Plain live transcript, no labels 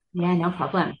Yeah, no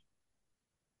problem.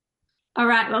 All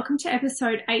right, welcome to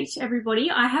episode 8, everybody.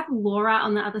 I have Laura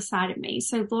on the other side of me.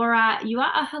 So, Laura, you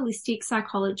are a holistic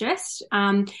psychologist,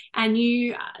 and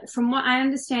from what I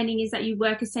understanding, is that you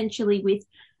work essentially with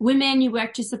women. You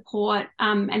work to support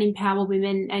and empower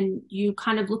women, and you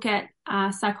kind of look at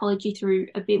psychology through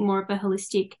a bit more of a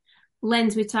holistic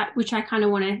lens, which I kind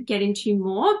of want to get into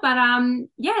more. But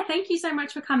yeah, thank you so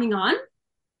much for coming on.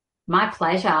 My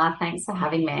pleasure. Thanks for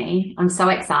having me. I'm so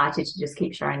excited to just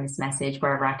keep sharing this message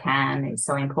wherever I can. It's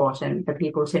so important for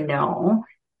people to know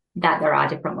that there are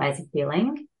different ways of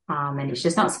healing, and it's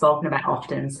just not spoken about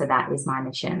often. So that is my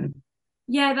mission.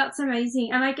 Yeah, that's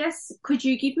amazing. And I guess, could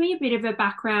you give me a bit of a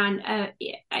background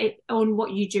on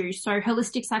what you do? So,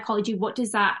 holistic psychology, what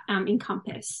does that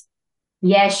encompass?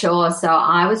 Yeah, sure. So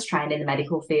I was trained in the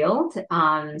medical field.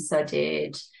 So I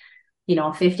did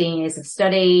 15 years of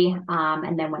study,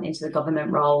 and then went into the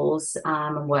government roles,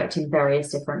 and worked in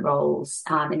various different roles,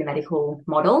 in the medical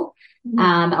model. Mhm.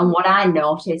 And what I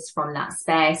noticed from that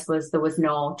space was there was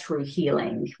no true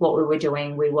healing. What we were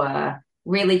doing, we were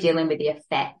really dealing with the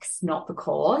effects, not the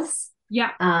cause.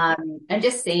 Yeah. And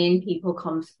just seeing people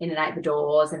come in and out the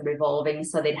doors and revolving.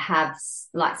 So they'd have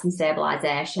like some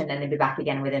stabilization and they'd be back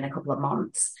again within a couple of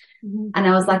months. Mhm. And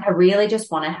I was like, I really just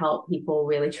want to help people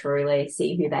really truly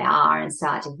see who they are and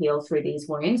start to heal through these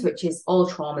wounds, which is all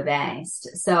trauma based.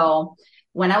 So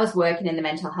when I was working in the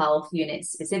mental health unit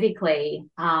specifically,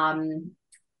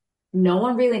 no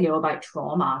one really knew about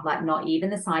trauma, like not even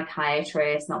the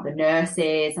psychiatrists, not the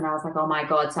nurses. And I was like, oh my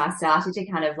God. So I started to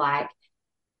kind of like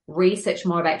research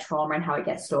more about trauma and how it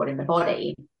gets stored in the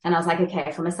body. And I was like,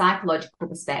 okay, from a psychological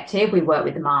perspective, we work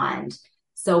with the mind.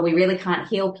 So we really can't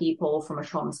heal people from a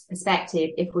trauma perspective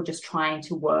if we're just trying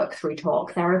to work through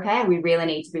talk therapy. We really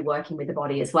need to be working with the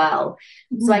body as well.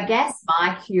 So Mhm. I guess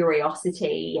my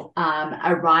curiosity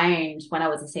around when I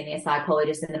was a senior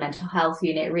psychologist in the mental health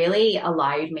unit really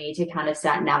allowed me to kind of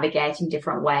start navigating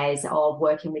different ways of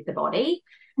working with the body.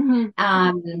 Mhm.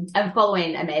 And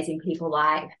following amazing people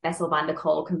like Bessel van der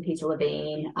Kolk and Peter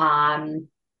Levine, are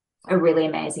really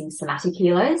amazing somatic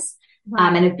healers.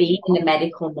 Right. And have been in the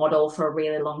medical model for a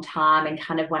really long time and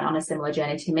kind of went on a similar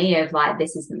journey to me of like,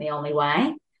 this isn't the only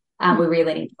way. We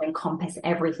really need to encompass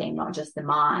everything, not just the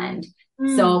mind.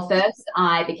 Mhm. So first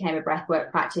I became a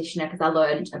breathwork practitioner because I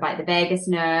learned about the vagus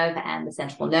nerve and the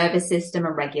central nervous system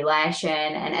and regulation.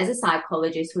 And as a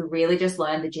psychologist, we really just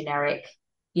learned the generic,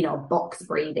 box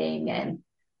breathing and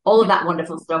all of Yeah. that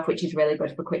wonderful stuff, which is really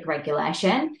good for quick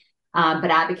regulation. But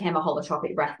I became a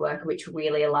holotropic breath worker, which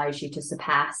really allows you to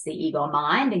surpass the ego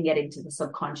mind and get into the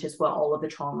subconscious where all of the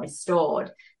trauma is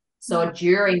stored. So Right.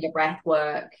 during the breath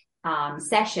work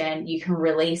session, you can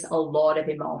release a lot of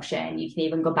emotion. You can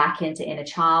even go back into inner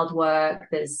child work.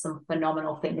 There's some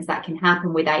phenomenal things that can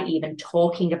happen without even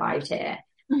talking about it.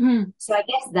 Mhm. So I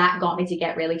guess that got me to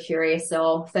get really curious.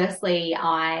 So firstly,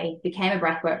 I became a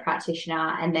breathwork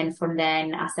practitioner. And then from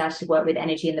then I started to work with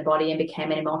energy in the body and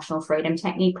became an emotional freedom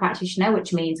technique practitioner,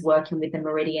 which means working with the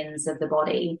meridians of the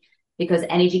body because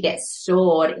energy gets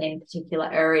stored in particular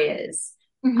areas.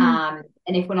 Mhm.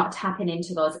 And if we're not tapping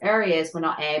into those areas, we're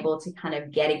not able to kind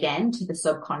of get again to the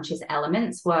subconscious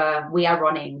elements where we are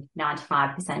running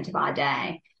 95% of our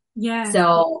day. Yeah.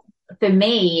 So for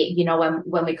me,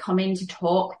 when we come into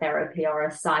talk therapy or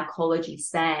a psychology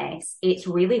space, it's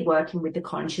really working with the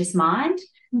conscious mind.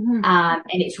 Mhm. And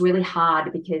it's really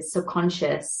hard because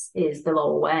subconscious is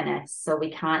below awareness. So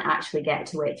we can't actually get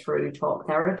to it through talk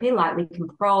therapy. Like we can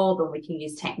probe and we can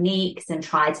use techniques and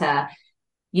try to,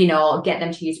 get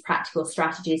them to use practical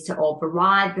strategies to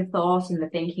override the thought and the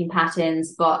thinking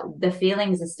patterns, but the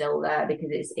feelings are still there because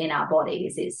it's in our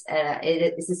bodies. It's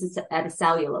at a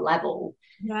cellular level.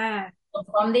 Yeah.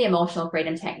 From the emotional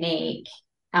freedom technique,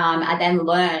 I then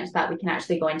learned that we can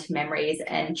actually go into memories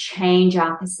and change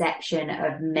our perception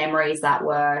of memories that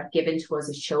were given to us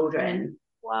as children.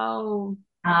 Wow.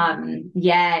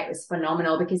 Yeah, it was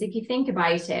phenomenal because if you think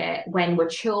about it, when we're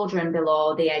children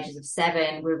below the ages of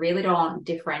 7, we really don't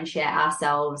differentiate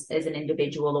ourselves as an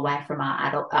individual away from our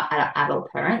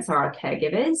adult parents or our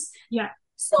caregivers. Yeah.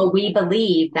 So we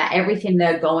believe that everything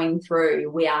they're going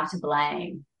through, we are to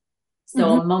blame. Mhm.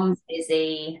 So mum's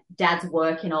busy, dad's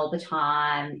working all the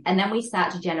time. And then we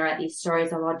start to generate these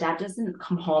stories of, oh, dad doesn't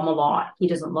come home a lot. He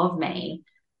doesn't love me.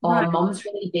 Right. Or mum's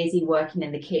really busy working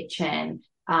in the kitchen.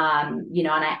 And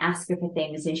I ask her for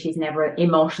things and she's never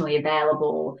emotionally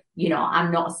available.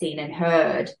 I'm not seen and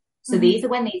heard. So Mhm. these are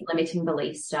when these limiting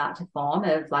beliefs start to form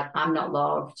of like, I'm not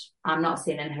loved. I'm not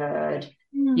seen and heard.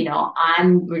 Mhm.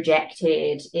 I'm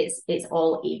rejected. It's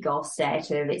all ego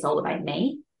state of it's all about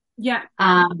me. Yeah.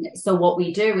 So what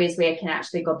we do is we can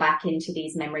actually go back into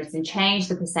these memories and change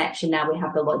the perception. Now we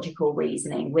have the logical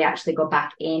reasoning. We actually go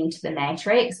back into the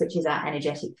matrix, which is our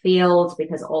energetic field,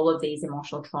 because all of these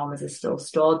emotional traumas are still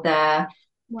stored there,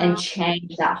 and Wow.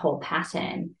 change that whole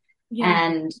pattern. Yeah.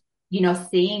 And,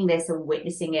 seeing this and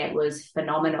witnessing it was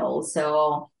phenomenal.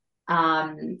 So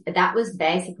that was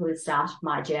basically the start of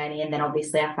my journey. And then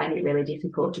obviously I found it really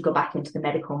difficult to go back into the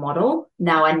medical model.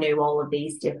 Now I knew all of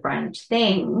these different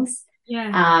things.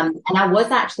 Yeah. And I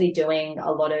was actually doing a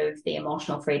lot of the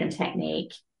emotional freedom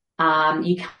technique.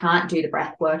 You can't do the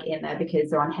breath work in there because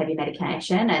they're on heavy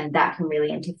medication and that can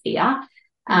really interfere.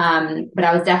 But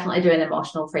I was definitely doing the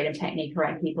emotional freedom technique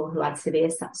around people who had severe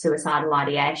suicidal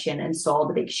ideation and saw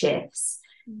the big shifts.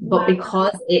 But Wow.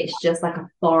 because it's just like a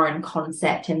foreign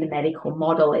concept in the medical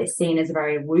model, it's seen as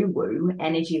very woo-woo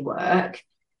energy work.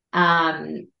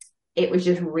 It was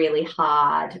just really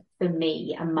hard for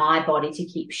me and my body to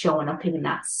keep showing up in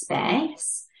that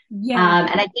space. Yeah.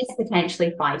 And I guess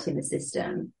potentially fighting the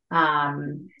system.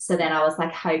 So then I was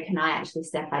like, how can I actually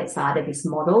step outside of this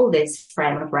model, this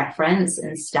frame of reference,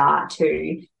 and start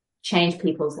to change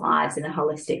people's lives in a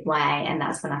holistic way? And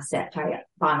that's when I stepped out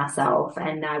by myself,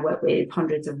 and I work with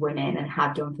hundreds of women and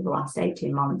have done for the last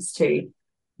 18 months to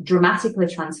dramatically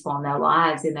transform their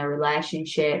lives in their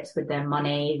relationships, with their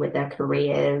money, with their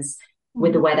careers,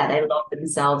 with the way that they love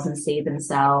themselves and see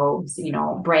themselves,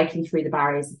 breaking through the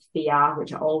barriers of fear,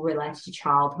 which are all related to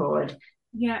childhood.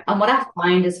 Yeah. And what I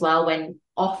find as well, when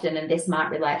often, and this might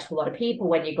relate to a lot of people,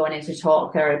 when you're going into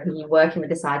talk therapy and you're working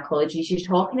with a psychologist, you're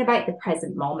talking about the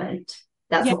present moment.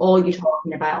 That's all you're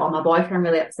talking about. Oh, my boyfriend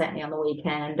really upset me on the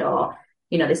weekend, or,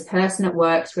 this person at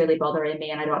work's really bothering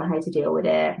me and I don't know how to deal with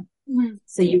it.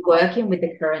 So you're working with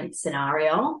the current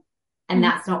scenario, and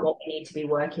that's not what we need to be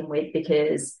working with,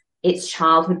 because it's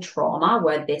childhood trauma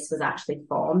where this was actually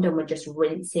formed, and we're just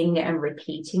rinsing it and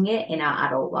repeating it in our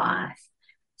adult life.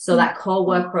 So that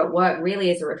co-worker at work really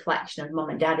is a reflection of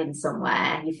mum and dad in some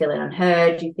way. You're feeling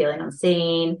unheard, you're feeling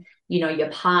unseen.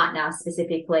 Your partner,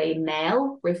 specifically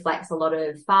male, reflects a lot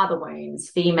of father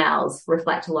wounds. Females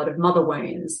reflect a lot of mother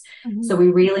wounds. So we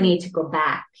really need to go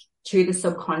back to the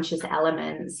subconscious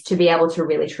elements to be able to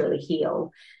really, truly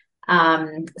heal.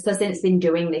 So since been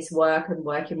doing this work and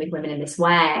working with women in this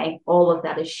way, all of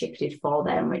that has shifted for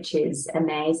them, which is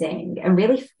amazing, and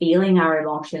really feeling our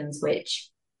emotions, which,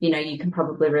 you can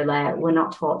probably relate. We're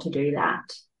not taught to do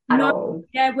that at all.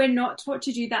 Yeah, we're not taught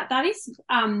to do that. That is,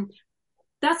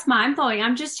 that's mind blowing.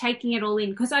 I'm just taking it all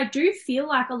in, because I do feel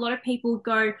like a lot of people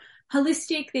go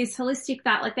holistic this, holistic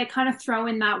that, like they kind of throw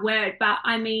in that word. But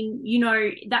I mean,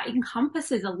 that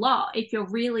encompasses a lot. If you're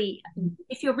really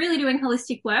doing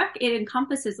holistic work, it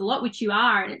encompasses a lot, which you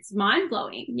are, and it's mind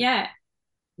blowing. Yeah.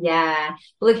 Yeah.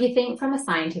 Well, if you think from a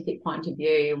scientific point of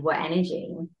view, we're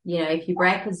energy. If you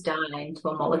break us down to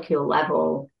a molecule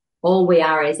level, all we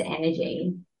are is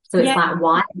energy. So it's like,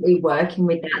 why are we working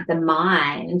with that? The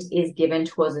mind is given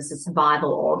to us as a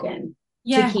survival organ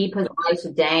to keep us out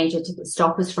of danger, to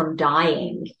stop us from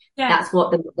dying. That's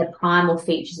what the primal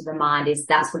features of the mind is.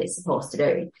 That's what it's supposed to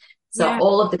do. So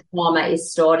all of the trauma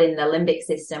is stored in the limbic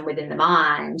system within the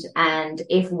mind. And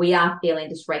if we are feeling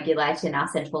dysregulated in our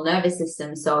central nervous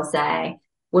system, so say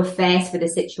we're faced with a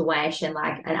situation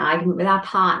like an argument with our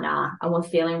partner and we're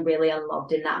feeling really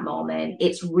unloved in that moment,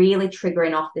 it's really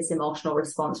triggering off this emotional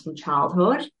response from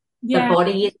childhood. The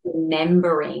body is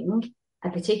remembering a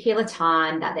particular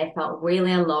time that they felt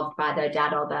really unloved by their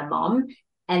dad or their mom.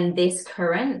 And this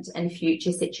current and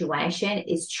future situation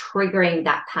is triggering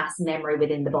that past memory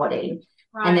within the body.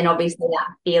 Right. And then obviously that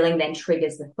feeling then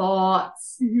triggers the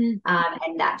thoughts, and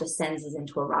that just sends us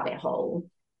into a rabbit hole.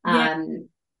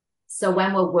 So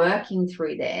when we're working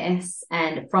through this,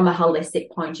 and from a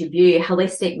holistic point of view,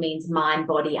 holistic means mind,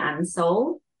 body, and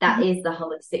soul. That is the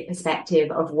holistic perspective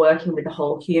of working with the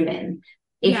whole human.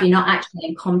 If you're not actually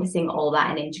encompassing all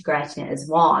that and integrating it as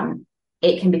one,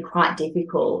 it can be quite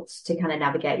difficult to kind of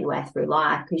navigate your way through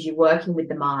life, because you're working with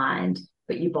the mind,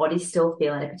 but your body's still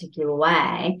feeling a particular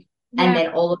way. And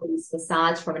then all of these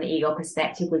facades from an ego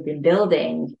perspective we've been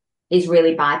building is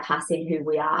really bypassing who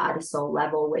we are at a soul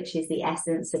level, which is the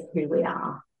essence of who we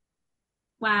are.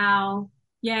 Wow.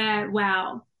 Yeah.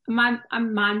 Wow.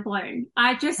 I'm mind blown.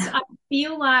 I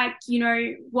feel like,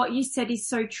 what you said is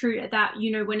so true, that,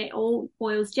 when it all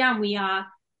boils down, we are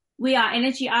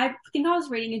energy. I think I was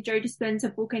reading a Joe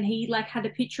Dispenza book, and he had a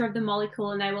picture of the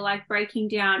molecule, and they were breaking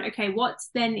down, okay, what's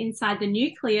then inside the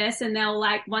nucleus? And they're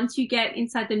once you get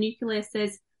inside the nucleus,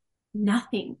 there's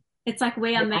nothing. It's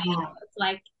we are made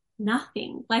of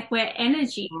nothing. We're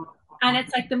energy. And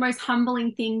it's the most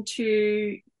humbling thing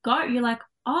to go. You're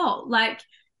oh,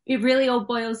 it really all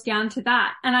boils down to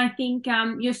that. And I think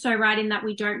you're so right in that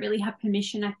we don't really have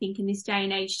permission, I think, in this day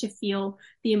and age to feel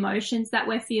the emotions that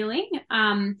we're feeling.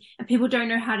 And people don't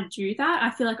know how to do that.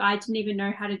 I feel like I didn't even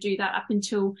know how to do that up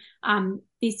until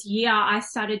this year. I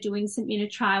started doing some inner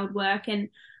child work, and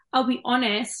I'll be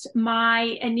honest, my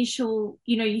initial,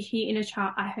 you hear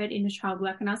I heard inner child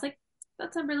work, and I was like,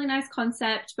 that's a really nice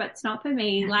concept, but it's not for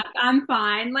me. Like, I'm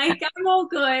fine. Like, I'm all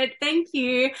good. Thank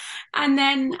you. And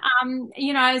then,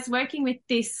 I was working with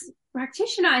this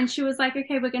practitioner, and she was like,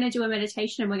 okay, we're going to do a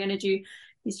meditation and we're going to do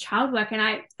this child work. And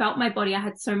I felt my body, I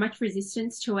had so much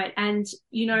resistance to it. And,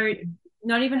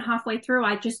 not even halfway through,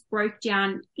 I just broke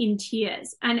down in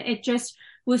tears. And it just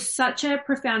was such a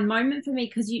profound moment for me,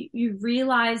 because you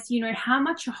realize, how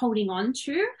much you're holding on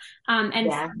to,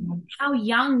 and how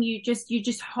young you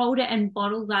just hold it and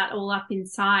bottle that all up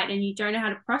inside, and you don't know how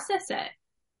to process it.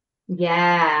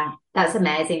 Yeah, that's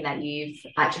amazing that you've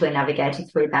actually navigated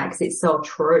through that, because it's so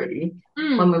true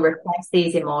when we repress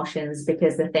these emotions,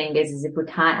 because the thing is if we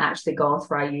can't actually go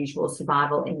through our usual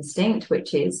survival instinct,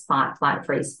 which is fight, flight,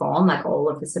 freeze, fawn, like all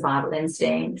of the survival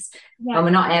instincts, when we're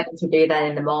not able to do that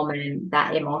in the moment,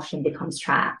 that emotion becomes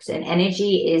trapped. And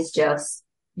energy is just,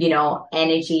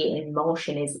 energy in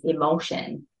motion is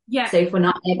emotion. Yeah. So if we're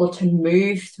not able to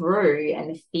move through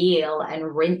and feel and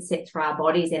rinse it through our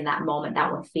bodies in that moment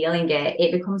that we're feeling it,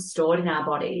 it becomes stored in our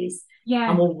bodies. Yeah.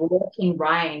 And we're walking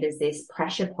around as this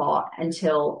pressure pot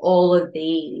until all of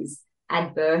these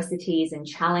adversities and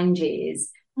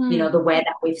challenges, the way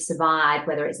that we've survived,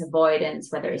 whether it's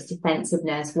avoidance, whether it's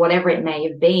defensiveness, whatever it may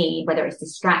have been, whether it's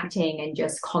distracting and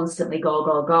just constantly go,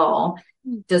 go, go,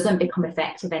 doesn't become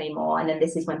effective anymore. And then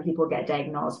this is when people get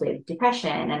diagnosed with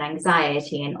depression and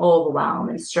anxiety and overwhelm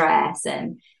and stress,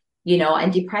 and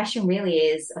and depression really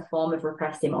is a form of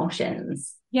repressed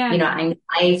emotions.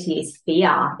 Anxiety is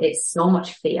fear. It's so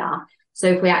much fear. So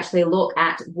if we actually look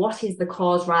at what is the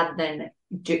cause rather than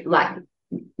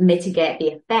mitigate the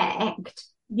effect,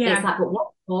 it's like, but what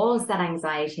caused that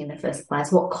anxiety in the first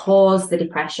place? What caused the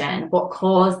depression? What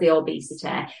caused the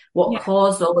obesity? What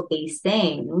caused all of these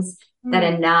things that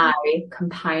are now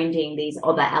compounding these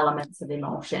other elements of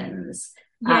emotions?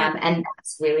 And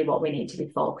that's really what we need to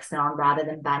be focusing on, rather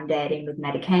than band-aiding with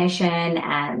medication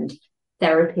and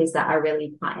therapies that are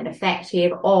really quite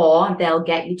ineffective, or they'll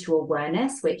get you to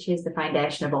awareness, which is the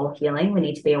foundation of all healing. We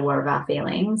need to be aware of our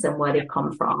feelings and where they've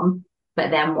come from.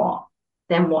 But then what?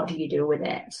 Then what do you do with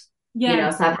it? So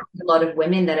I've had a lot of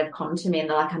women that have come to me and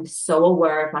they're like, I'm so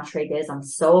aware of my triggers. I'm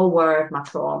so aware of my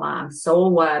trauma. I'm so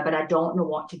aware, but I don't know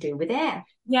what to do with it.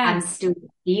 I'm still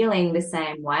feeling the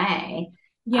same way.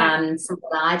 So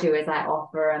what I do is I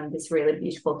offer this really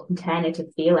beautiful container to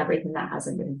feel everything that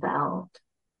hasn't been felt.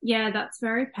 Yeah, that's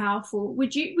very powerful.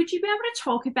 Would you be able to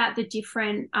talk about the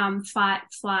different fight,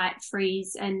 flight,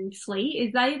 freeze, and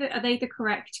flee? Are they the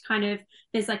correct kind of?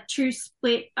 There's like two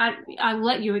split. I'll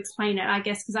let you explain it, I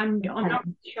guess, because I'm not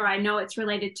sure. I know it's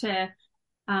related to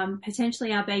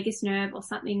potentially our vagus nerve or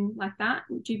something like that.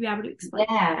 Would you be able to explain?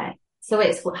 Yeah. So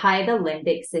it's how the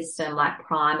limbic system, like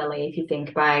primarily, if you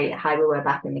think about how we were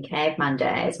back in the caveman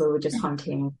days, we were just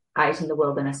hunting out in the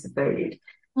wilderness for food.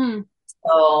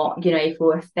 So, if we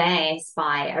were faced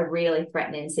by a really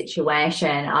threatening situation,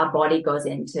 our body goes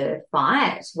into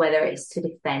fight, whether it's to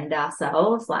defend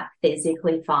ourselves, like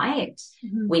physically fight.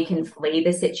 We can flee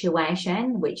the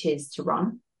situation, which is to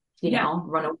run,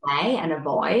 run away and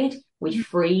avoid. We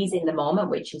freeze in the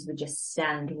moment, which is we just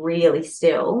stand really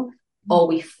still, or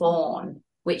we fawn,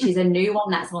 which is a new one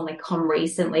that's only come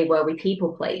recently, where we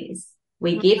people please.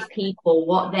 We give people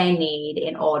what they need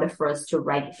in order for us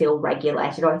to feel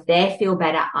regulated, or if they feel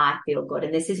better, I feel good.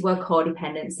 And this is where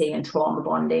codependency and trauma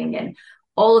bonding and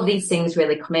all of these things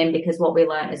really come in, because what we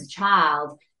learned as a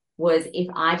child was, if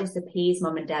I just appease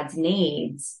mum and dad's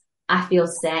needs, I feel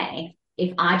safe.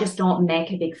 If I just don't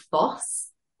make a big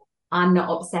fuss, I'm not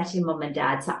upsetting mum and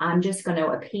dad. So I'm just going to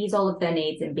appease all of their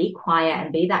needs and be quiet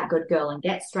and be that good girl and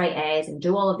get straight A's and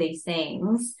do all of these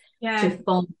things to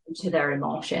fall into their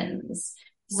emotions.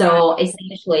 So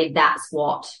essentially that's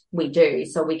what we do.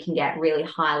 So we can get really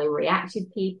highly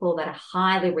reactive people that are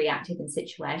highly reactive in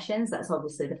situations. That's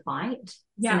obviously the fight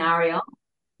scenario.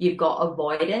 You've got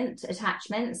avoidant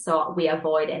attachment. So we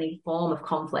avoid any form of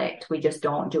conflict. We just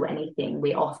don't do anything.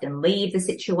 We often leave the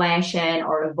situation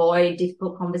or avoid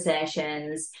difficult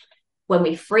conversations. When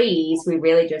we freeze, we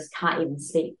really just can't even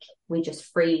speak. We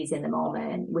just freeze in the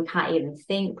moment. We can't even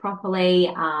think properly.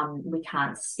 We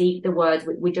can't speak the words.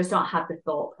 We just don't have the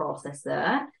thought process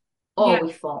there. Or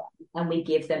we fall and we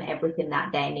give them everything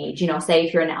that they need. Say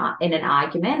if you're in an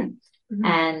argument, Mm-hmm.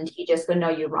 And you just go, no,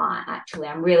 you're right. Actually,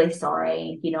 I'm really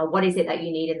sorry. You know, what is it that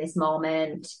you need in this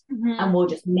moment? Mm-hmm. And we'll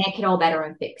just make it all better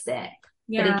and fix it.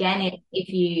 Yeah. But again, if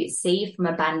you see from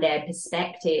a Band-Aid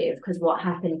perspective, because what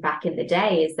happened back in the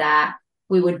day is that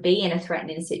we would be in a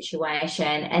threatening situation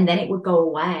and then it would go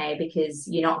away because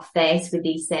you're not faced with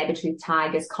these saber-toothed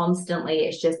tigers constantly.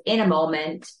 It's just in a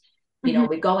moment, you know,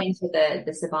 we go into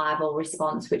the survival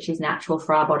response, which is natural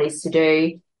for our bodies to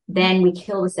do. Then we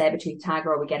kill the saber-toothed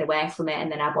tiger or we get away from it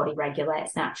and then our body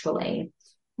regulates naturally.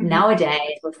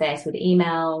 Nowadays, we're faced with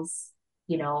emails,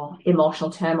 you know, emotional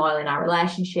turmoil in our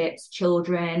relationships,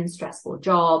 children, stressful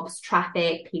jobs,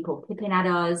 traffic, people pipping at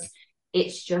us.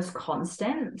 It's just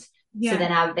constant. Yeah. So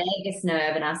then our vagus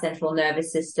nerve and our central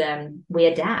nervous system, we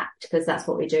adapt because that's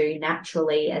what we do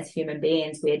naturally as human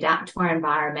beings. We adapt to our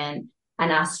environment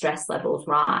and our stress levels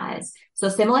rise. So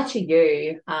similar to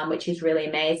you, which is really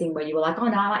amazing, where you were like, oh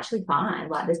no, I'm actually fine.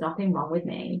 Like there's nothing wrong with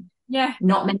me. Yeah.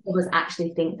 Not many of us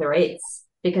actually think there is,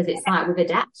 because it's like we've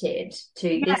adapted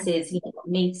to this is, you know,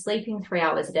 me sleeping 3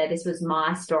 hours a day. This was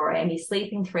my story. And me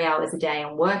sleeping 3 hours a day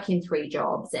and working 3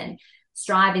 jobs and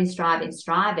striving.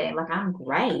 Like I'm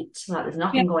great. Like there's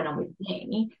nothing going on with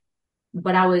me.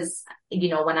 But I was, you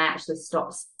know, when I actually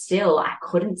stopped still, I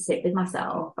couldn't sit with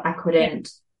myself. I couldn't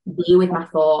deal with my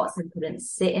thoughts and couldn't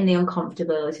sit in the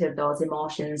uncomfortability of those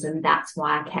emotions. And that's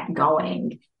why I kept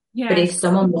going. Yeah. But if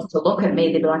someone was to look at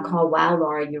me, they'd be like, oh, wow,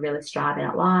 Laura, you're really striving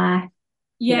at life.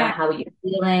 Yeah. You know, how are you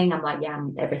feeling? I'm like, yeah,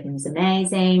 everything's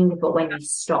amazing. But when you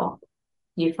stop,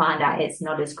 you find out it's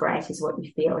not as great as what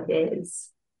you feel it is.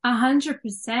 100%.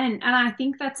 And I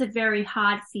think that's a very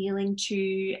hard feeling to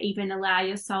even allow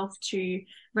yourself to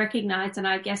recognize. And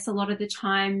I guess a lot of the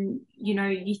time, you know,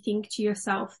 you think to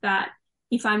yourself that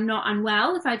if I'm not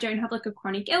unwell, if I don't have like a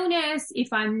chronic illness,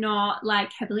 if I'm not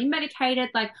like heavily medicated,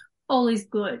 like all is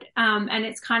good. And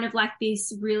it's kind of like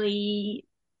this really,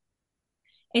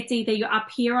 it's either you're up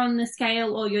here on the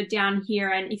scale or you're down here.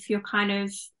 And if you're kind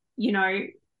of, you know,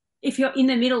 if you're in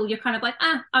the middle, you're kind of like,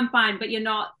 I'm fine, but you're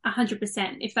not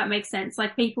 100%, if that makes sense.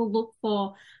 Like people look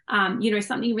for, you know,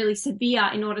 something really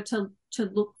severe in order to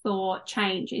look for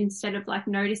change, instead of like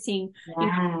noticing, you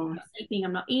know, I'm not sleeping,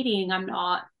 I'm not eating, I'm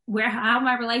not, how are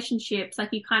my relationships? Like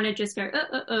you kind of just go,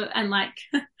 and like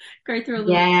go through a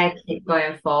little. Keep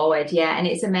going forward. Yeah. And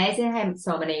it's amazing how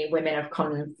so many women have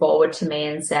come forward to me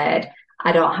and said,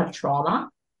 I don't have trauma.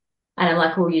 And I'm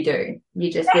like, oh, you do.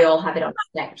 We all have it on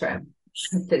the spectrum.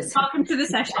 Welcome to the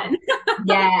session.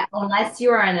 Yeah, unless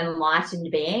you are an enlightened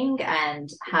being and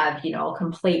have, you know,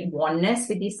 complete oneness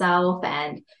with yourself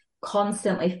and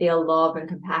constantly feel love and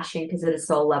compassion, because at a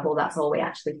soul level, that's all we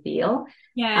actually feel.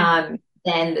 Yeah.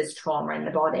 Then there's trauma in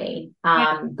the body.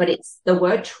 But it's the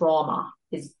word trauma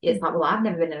it's like, well, I've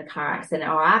never been in a car accident,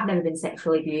 or I've never been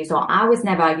sexually abused, or I was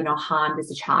never, you know, harmed as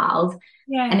a child.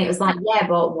 Yeah. And it was like, yeah,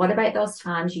 but what about those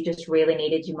times you just really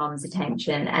needed your mum's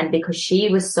attention? And because she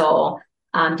was so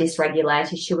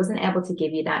dysregulated, she wasn't able to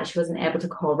give you that. She wasn't able to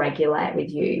co-regulate with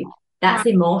you. That's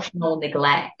emotional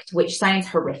neglect, which sounds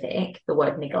horrific, the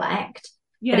word neglect.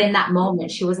 Yeah. But in that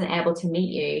moment, she wasn't able to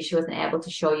meet you. She wasn't able to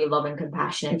show you love and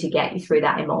compassion and to get you through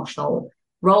that emotional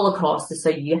roller coaster. So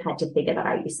you had to figure that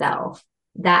out yourself.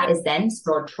 That is then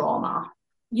stored trauma.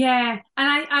 Yeah.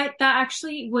 And I that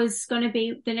actually was going to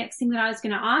be the next thing that I was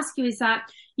going to ask you, is that,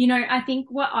 you know, I think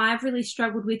what I've really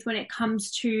struggled with when it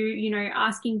comes to, you know,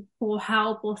 asking for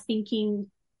help or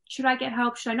thinking, should I get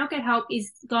help? Should I not get help?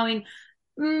 Is going,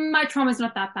 my trauma's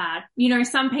not that bad. You know,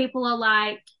 some people are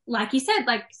like you said,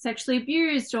 like sexually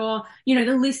abused, or, you know,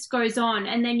 the list goes on,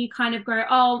 and then you kind of go,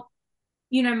 oh,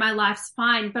 you know, my life's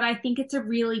fine. But I think it's a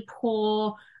really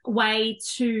poor way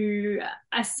to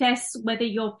assess whether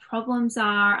your problems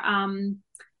are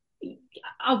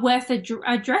worth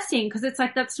addressing, because it's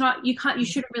like, that's not, you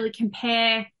shouldn't really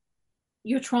compare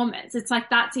your traumas. It's like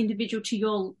that's individual to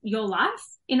your life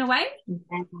in a way.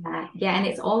 Yeah, and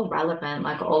it's all relevant.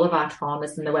 Like all of our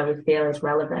traumas and the way we feel is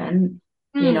relevant.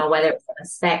 You know, whether it's on a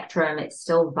spectrum, it's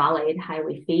still valid how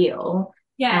we feel.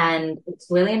 Yeah. And it's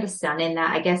really understanding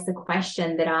that. I guess the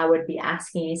question that I would be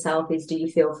asking yourself is, do you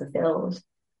feel fulfilled?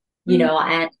 You know,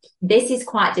 and this is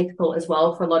quite difficult as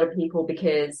well for a lot of people,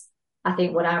 because I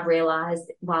think what I've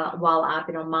realized while I've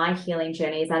been on my healing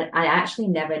journey is that I actually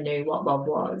never knew what love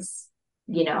was.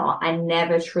 You know, I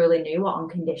never truly knew what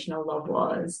unconditional love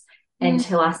was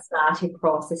until I started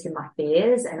processing my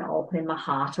fears and opening my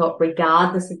heart up,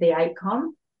 regardless of the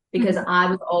outcome, because I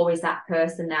was always that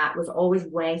person that was always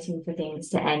waiting for things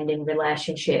to end in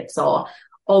relationships, or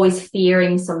always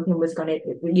fearing something was going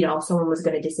to, you know, someone was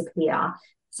going to disappear.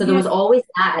 So there was always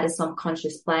that at a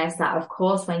subconscious place that, of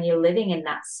course, when you're living in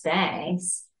that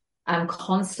space,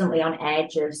 constantly on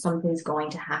edge of something's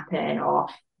going to happen, or,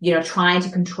 trying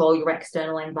to control your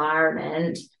external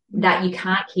environment, that you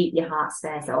can't keep your heart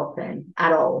space open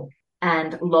at all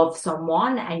and love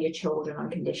someone and your children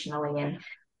unconditionally. And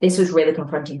this was really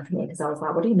confronting for me, because I was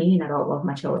like, what do you mean I don't love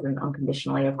my children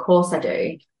unconditionally? Of course I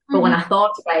do. But when I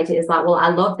thought about it, it's like, well, I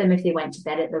love them if they went to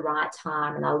bed at the right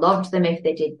time, and I loved them if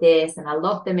they did this, and I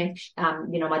loved them if,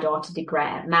 my daughter did great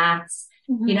at maths.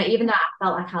 Even though I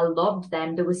felt like I loved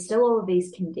them, there was still all of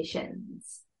these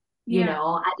conditions.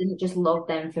 I didn't just love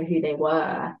them for who they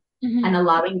were, and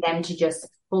allowing them to just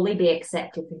fully be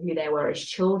accepted for who they were as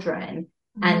children,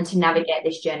 and to navigate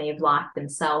this journey of life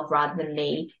themselves, rather than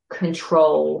me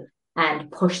control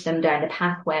and push them down a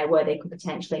pathway where they could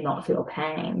potentially not feel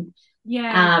pain.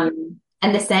 Yeah.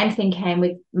 And the same thing came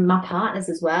with my partners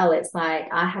as well. It's like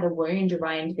I had a wound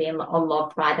around being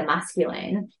unloved by the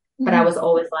masculine, but I was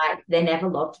always like, they never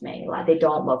loved me. Like, they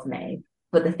don't love me.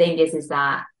 But the thing is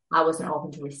that I wasn't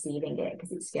open to receiving it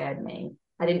because it scared me.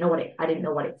 I didn't know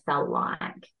what it felt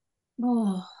like.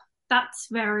 Oh, that's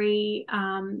very,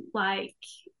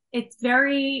 it's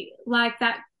very, like,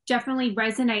 that definitely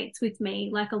resonates with me,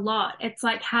 like, a lot. It's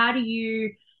like, how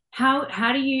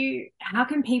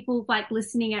can people, like,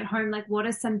 listening at home, like, what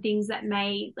are some things that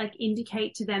may, like,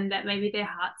 indicate to them that maybe their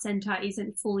heart center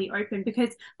isn't fully open?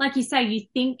 Because, like you say, you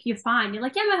think you're fine. You're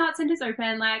like, yeah, my heart center's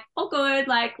open, like, all good,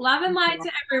 like, love and light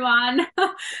to everyone.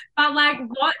 But, like,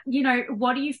 what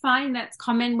do you find that's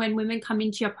common when women come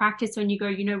into your practice, when you go,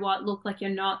 you know what, look, like,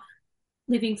 you're not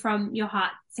living from your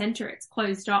heart center, it's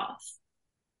closed off?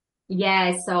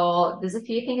 Yeah, so there's a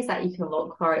few things that you can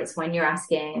look for. It's when you're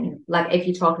asking, like, if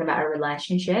you're talking about a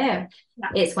relationship,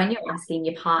 it's when you're asking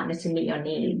your partner to meet your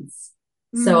needs.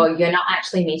 So you're not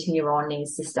actually meeting your own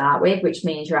needs to start with, which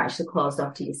means you're actually closed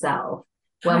off to yourself.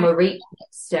 When we're reaching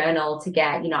external to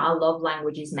get, our love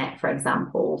languages met, for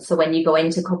example. So when you go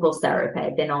into couples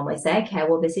therapy, they normally say, okay,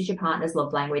 well, this is your partner's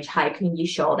love language. How can you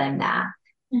show them that?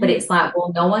 But it's like,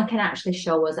 well, no one can actually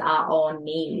show us our own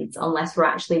needs unless we're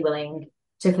actually willing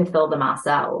to fulfill them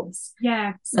ourselves.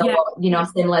 Yeah. So,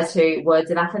 similar to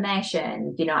words of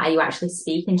affirmation, are you actually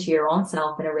speaking to your own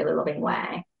self in a really loving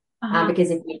way? Because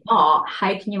if you're not,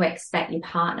 how can you expect your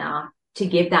partner to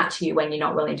give that to you when you're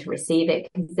not willing to receive it?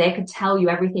 Because they could tell you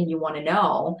everything you want to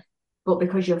know, but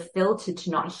because you're filtered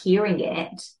to not hearing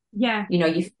it, you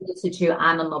filter to,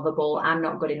 I'm unlovable, I'm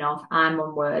not good enough, I'm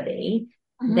unworthy,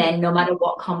 then no matter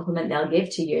what compliment they'll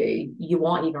give to you, you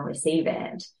won't even receive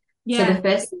it. Yeah. So the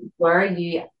first thing, where are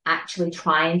you actually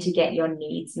trying to get your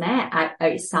needs met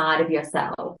outside of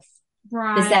yourself?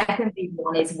 Right. The second big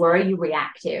one is, where are you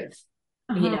reactive?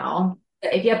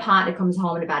 If your partner comes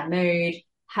home in a bad mood,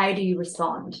 how do you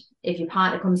respond? If your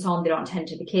partner comes home, they don't tend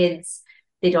to the kids,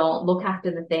 they don't look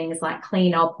after the things like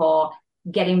clean up or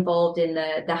get involved in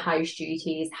the house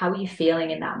duties, how are you feeling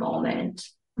in that moment?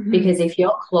 Because if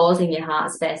you're closing your heart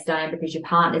space down because your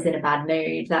partner's in a bad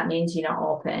mood, that means you're not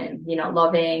open, you're not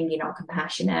loving, you're not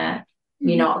compassionate,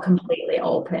 you're not completely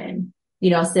open.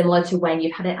 Similar to when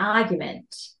you've had an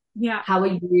argument. Yeah. How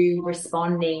are you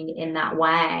responding in that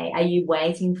way? Are you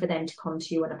waiting for them to come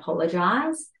to you and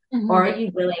apologize? Or are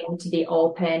you willing to be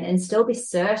open and still be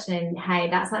certain, hey,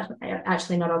 that's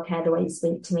actually not okay the way you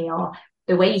speak to me, or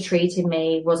the way you treated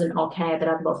me wasn't okay, but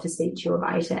I'd love to speak to you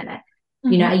about it.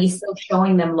 Are you still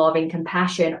showing them love and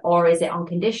compassion, or is it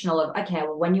unconditional of, okay,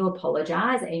 well, when you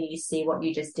apologize and you see what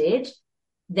you just did,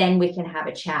 then we can have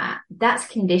a chat. That's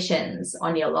conditions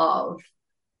on your love.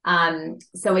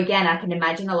 So again, I can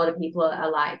imagine a lot of people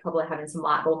are like probably having some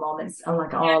light bulb moments. I'm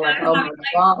like, oh my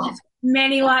God.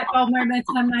 Many light bulb moments.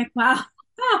 I'm like, wow.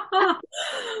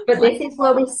 But this is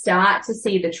where we start to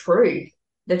see the truth.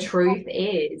 The truth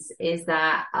is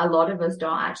that a lot of us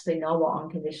don't actually know what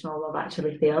unconditional love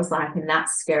actually feels like, and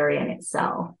that's scary in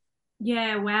itself.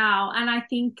 Yeah, wow. And I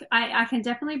think I can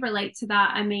definitely relate to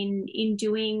that. I mean, in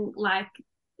doing like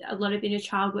a lot of inner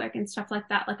child work and stuff like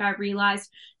that, like I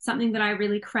realized something that I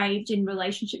really craved in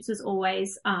relationships was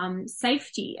always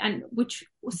safety, and which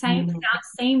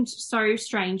seemed so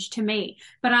strange to me.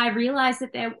 But I realized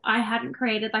that I hadn't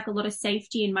created like a lot of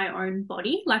safety in my own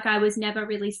body. Like I was never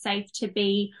really safe to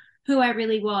be who I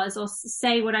really was, or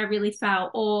say what I really felt,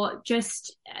 or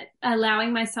just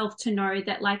allowing myself to know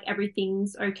that like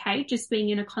everything's okay, just being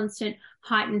in a constant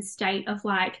heightened state of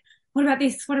like, what about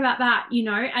this? What about that?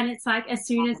 And it's like, as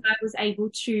soon as I was able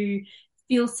to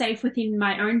feel safe within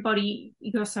my own body,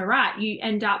 you're so right. You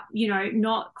end up,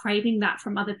 not craving that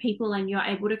from other people, and you're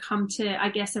able to come to, I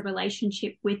guess, a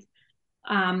relationship with,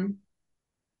 coming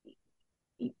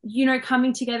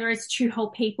together as two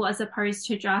whole people, as opposed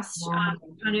to just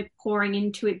kind of pouring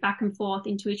into it back and forth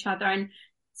into each other. And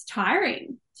it's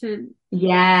tiring to.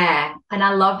 Yeah. And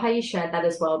I love how you shared that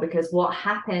as well, because what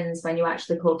happens when you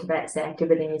actually cultivate safety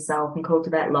within yourself and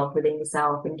cultivate love within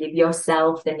yourself and give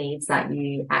yourself the needs that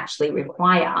you actually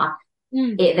require,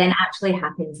 it then actually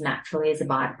happens naturally as a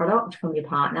byproduct from your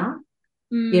partner.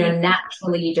 You know,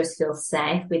 naturally you just feel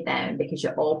safe with them because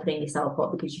you're opening yourself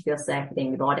up, because you feel safe within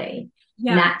your body.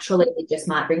 Yeah. Naturally, it just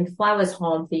might bring flowers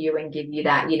home for you and give you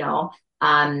that, you know,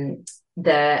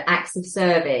 the acts of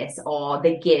service or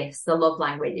the gifts, the love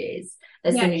languages.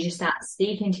 As soon as you start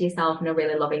speaking to yourself in a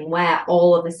really loving way,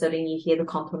 all of a sudden you hear the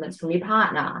compliments from your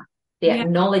partner, the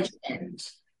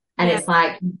acknowledgement. And it's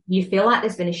like, you feel like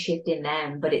there's been a shift in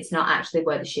them, but it's not actually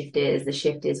where the shift is. The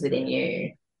shift is within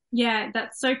you. Yeah,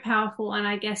 that's so powerful. And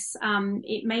I guess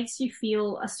it makes you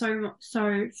feel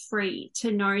so free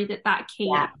to know that key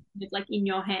is like in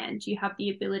your hand. You have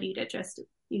the ability to just,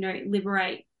 you know,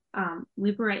 liberate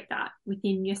that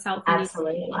within yourself.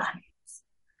 Absolutely.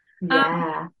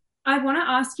 Yeah. I want to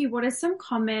ask you, what are some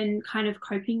common kind of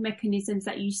coping mechanisms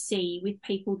that you see with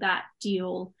people that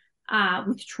deal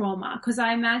with trauma? Because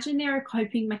I imagine there are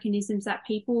coping mechanisms that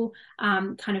people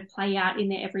kind of play out in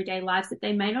their everyday lives that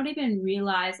they may not even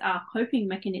realize are coping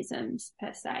mechanisms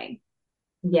per se.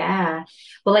 Yeah.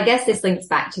 Well, I guess this links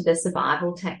back to the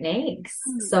survival techniques.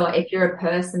 So if you're a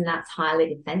person that's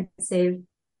highly defensive,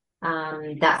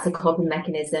 that's a coping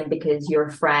mechanism because you're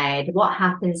afraid. What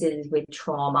happens is with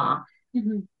trauma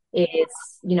is,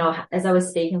 you know, as I was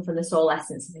speaking from the soul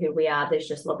essence of who we are, there's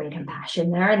just love and compassion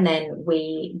there. And then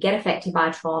we get affected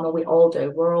by trauma. We all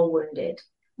do. We're all wounded.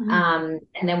 And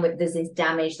then there's this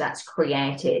damage that's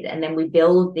created. And then we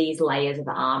build these layers of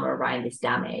armor around this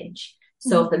damage.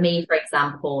 So for me, for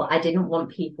example, I didn't want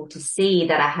people to see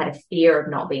that I had a fear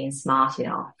of not being smart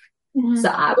enough. So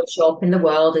I would show up in the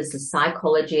world as a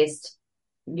psychologist,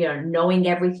 you know, knowing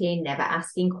everything, never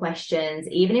asking questions.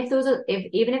 Even if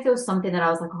there was something that I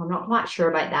was like, oh, I'm not quite sure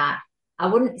about that, I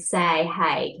wouldn't say,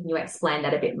 hey, can you explain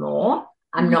that a bit more?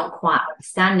 I'm not quite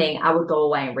understanding. I would go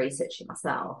away and research it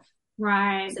myself.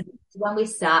 Right. So when we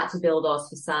start to build those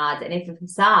facades, and if a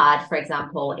facade, for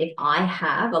example, if I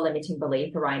have a limiting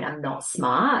belief around I'm not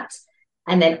smart,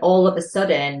 and then all of a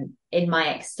sudden in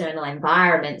my external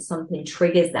environment, something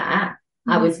triggers that,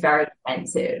 I was very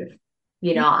defensive.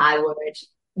 You know, I would,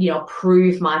 you know,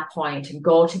 prove my point and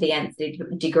go to the nth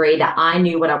degree that I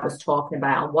knew what I was talking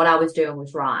about and what I was doing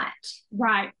was right.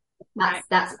 Right.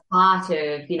 That's part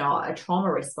of, you know, a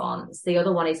trauma response. The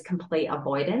other one is complete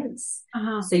avoidance.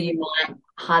 So you might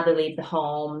hardly leave the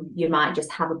home. You might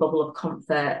just have a bubble of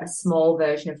comfort, a small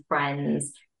version of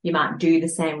friends. You might do the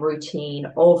same routine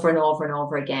over and over and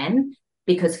over again,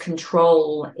 because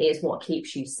control is what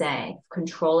keeps you safe.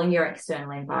 Controlling your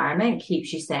external environment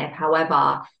keeps you safe.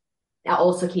 However, that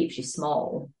also keeps you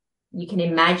small. You can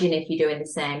imagine if you're doing the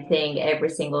same thing every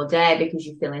single day because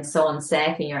you're feeling so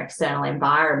unsafe in your external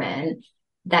environment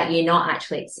that you're not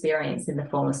actually experiencing the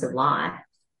fullness of life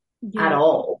at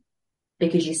all,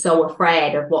 because you're so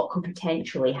afraid of what could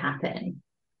potentially happen.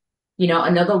 You know,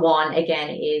 another one, again,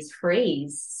 is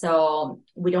freeze. So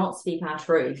we don't speak our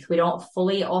truth. We don't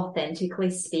fully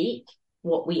authentically speak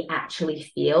what we actually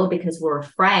feel because we're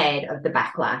afraid of the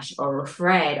backlash or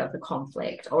afraid of the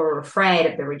conflict or afraid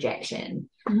of the rejection.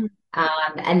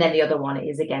 And then the other one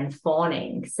is, again,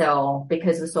 fawning. So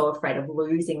because we're so afraid of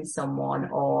losing someone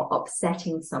or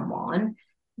upsetting someone,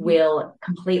 we'll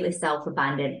completely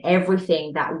self-abandon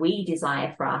everything that we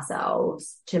desire for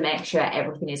ourselves to make sure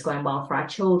everything is going well for our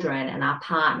children and our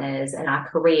partners and our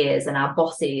careers and our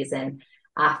bosses and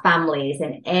our families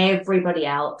and everybody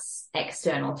else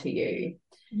external to you.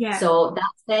 So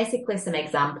that's basically some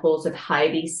examples of how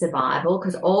these survival,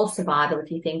 because all survival,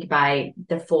 if you think about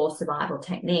the 4 survival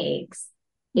techniques,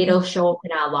 it'll show up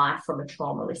in our life from a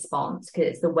trauma response, because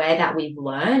it's the way that we've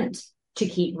learned to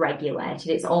keep regulated.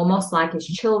 It's almost like as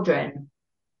children,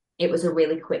 it was a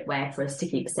really quick way for us to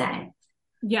keep safe.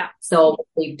 So what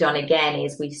we've done again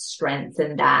is we've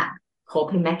strengthened that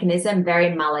coping mechanism, very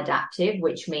maladaptive,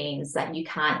 which means that you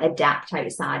can't adapt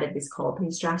outside of this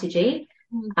coping strategy.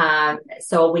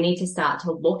 So we need to start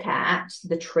to look at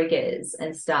the triggers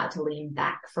and start to lean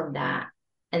back from that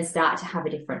and start to have a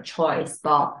different choice.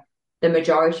 But the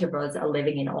majority of us are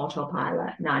living in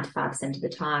autopilot 95% of the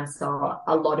time. So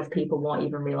a lot of people won't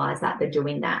even realize that they're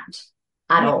doing that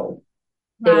at all.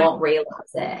 They won't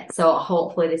realize it. So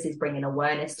hopefully this is bringing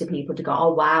awareness to people to go,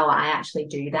 oh, wow, I actually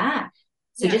do that.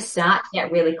 So just start to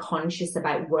get really conscious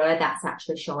about where that's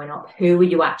actually showing up. Who are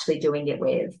you actually doing it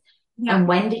with? And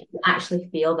when did you actually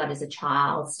feel that as a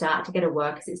child? Start to get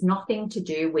aware, because it's nothing to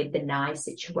do with the nice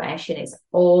situation. It's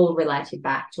all related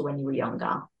back to when you were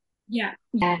younger.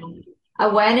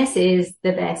 Awareness is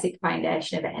the basic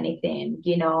foundation of anything.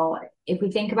 You know, if we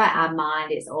think about our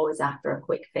mind, it's always after a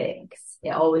quick fix.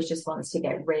 It always just wants to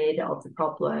get rid of the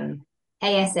problem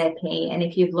ASAP. And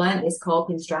if you've learned this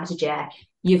coping strategy,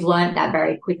 you've learned that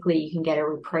very quickly you can get a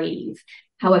reprieve.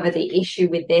 However, the issue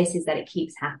with this is that it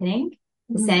keeps happening.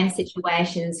 The same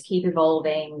situations keep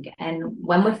evolving. And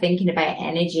when we're thinking about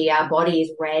energy, our body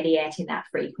is radiating that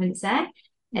frequency.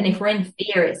 And if we're in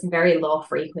fear, it's a very low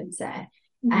frequency.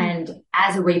 And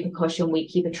as a repercussion, we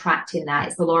keep attracting that.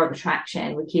 It's the law of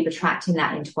attraction. We keep attracting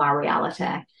that into our reality.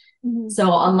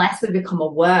 So unless we become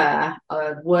aware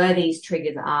of where these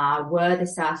triggers are, where they're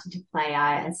starting to play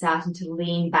out and starting to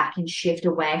lean back and shift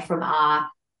away from our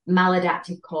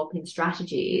maladaptive coping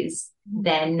strategies,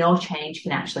 then no change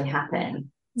can actually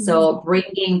happen. So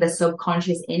bringing the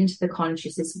subconscious into the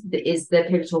conscious is the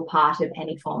pivotal part of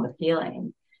any form of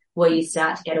healing, where you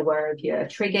start to get aware of your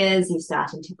triggers, you're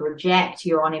starting to project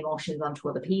your own emotions onto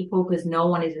other people, because no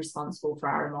one is responsible for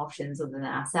our emotions other than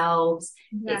ourselves.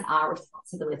 It's our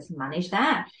responsibility to manage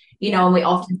that. You know, and we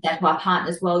often say to our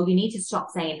partners, well, you need to stop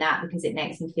saying that because it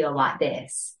makes me feel like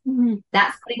this.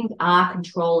 That's putting our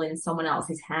control in someone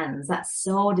else's hands. That's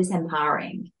so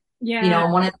disempowering. You know,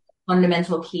 and one of the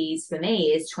fundamental keys for me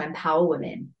is to empower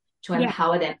women, to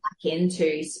empower them back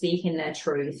into speaking their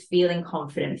truth, feeling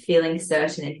confident, feeling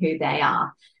certain in who they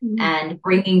are, and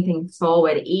bringing things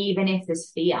forward, even if there's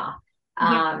fear,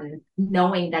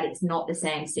 knowing that it's not the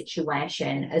same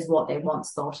situation as what they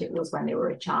once thought it was when they were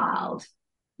a child.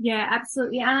 Yeah,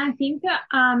 absolutely. And I think that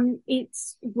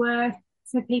it's worth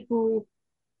for people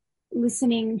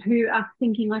listening who are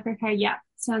thinking like, okay, yeah,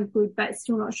 sounds good, but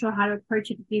still not sure how to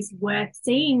approach it, is worth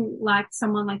seeing like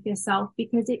someone like yourself,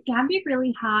 because it can be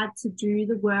really hard to do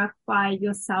the work by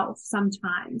yourself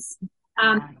sometimes.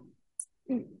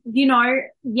 You know,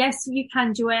 yes, you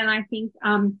can do it. And I think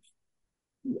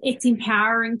it's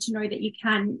empowering to know that you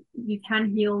can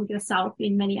heal yourself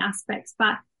in many aspects.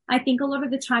 But I think a lot of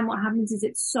the time what happens is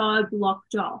it's so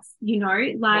blocked off, you know,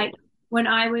 like when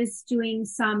I was doing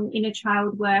some inner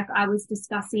child work, I was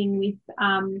discussing with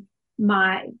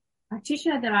my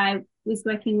practitioner that I was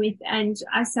working with, and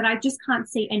I said, I just can't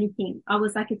see anything. I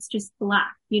was like, it's just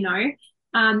black, you know.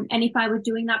 And if I were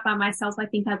doing that by myself, I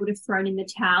think I would have thrown in the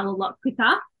towel a lot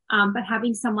quicker. But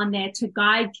having someone there to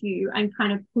guide you and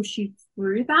kind of push you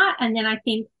through that. And then I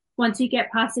think once you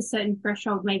get past a certain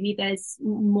threshold, maybe there's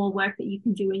more work that you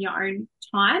can do in your own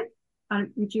time.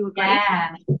 Would you agree?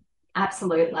 Yeah,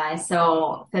 absolutely.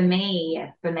 So for me,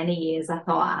 for many years, I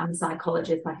thought, I'm a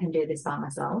psychologist, I can do this by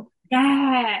myself.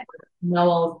 Yeah. Know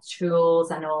all the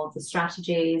tools, I know all the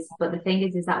strategies. But the thing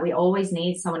is that we always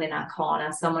need someone in our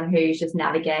corner, someone who's just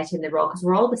navigating the role, because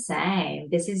we're all the same.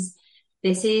 This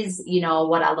is, you know,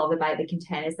 what I love about the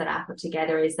containers that I put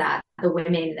together is that the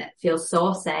women feel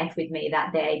so safe with me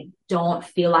that they don't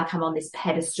feel like I'm on this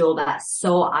pedestal that's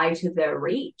so out of their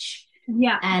reach.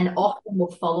 Yeah. And often we're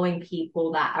following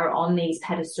people that are on these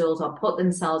pedestals or put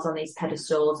themselves on these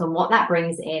pedestals. And what that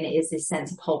brings in is this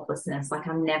sense of hopelessness. Like,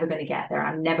 I'm never going to get there.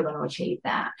 I'm never going to achieve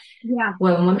that. Yeah.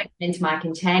 When women come into my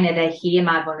container, they hear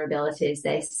my vulnerabilities.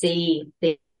 They see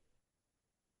the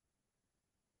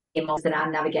emotions that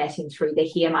I'm navigating through. They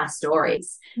hear my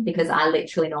stories because I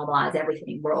literally normalize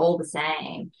everything. We're all the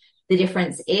same. The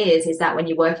difference is that when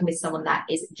you're working with someone that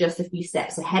is just a few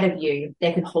steps ahead of you,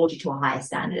 they can hold you to a higher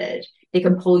standard. They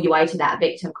can pull you out of that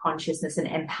victim consciousness and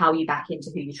empower you back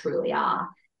into who you truly are.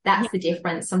 That's the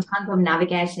difference. Sometimes we're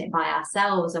navigating it by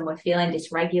ourselves and we're feeling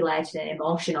dysregulated and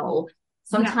emotional.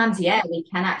 Sometimes, we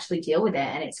can actually deal with it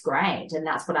and it's great. And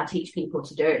that's what I teach people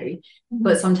to do.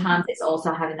 But sometimes it's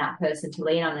also having that person to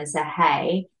lean on and say,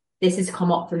 hey, this has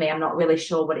come up for me. I'm not really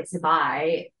sure what it's about.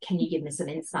 Can you give me some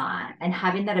insight? And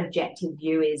having that objective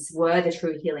view is where the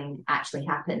true healing actually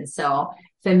happens. So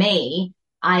for me,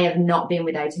 I have not been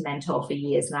without a mentor for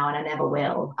years now, and I never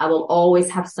will. I will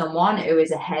always have someone who is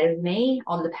ahead of me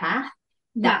on the path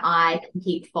that I can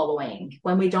keep following.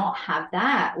 When we don't have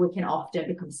that, we can often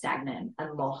become stagnant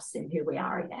and lost in who we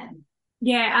are again.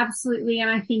 Yeah, absolutely.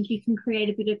 And I think you can create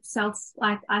a bit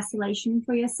of isolation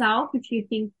for yourself if you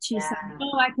think to yourself,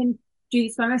 oh, I can do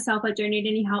this by myself. I don't need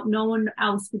any help. No one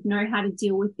else would know how to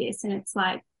deal with this. And it's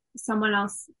like someone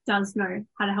else does know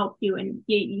how to help you. And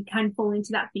you can fall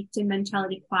into that victim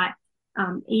mentality quite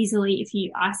easily if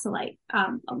you isolate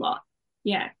a lot.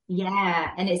 Yeah.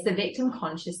 Yeah. And it's the victim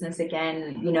consciousness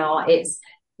again, you know, it's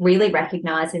really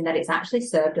recognizing that it's actually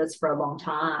served us for a long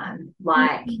time.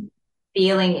 Like,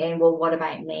 feeling in, well, what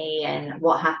about me? And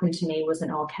what happened to me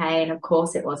wasn't okay. And of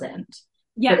course it wasn't.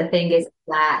 Yeah. But the thing is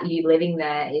that you living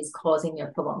there is causing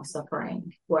your prolonged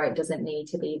suffering where it doesn't need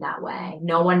to be that way.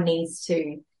 No one needs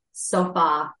to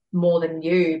suffer more than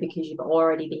you because you've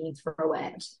already been through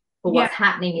it. But Yeah. what's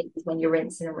happening is when you're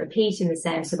rinsing and repeating the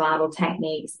same survival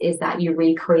techniques is that you're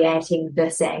recreating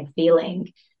the same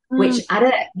feeling, which at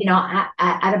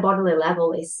a bodily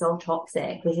level is so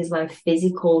toxic. This is when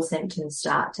physical symptoms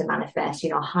start to manifest,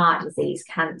 heart disease,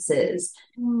 cancers,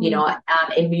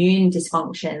 immune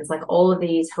dysfunctions, like all of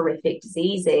these horrific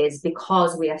diseases,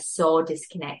 because we are so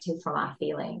disconnected from our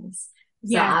feelings.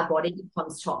 So our body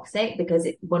becomes toxic because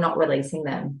we're not releasing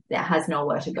them. It has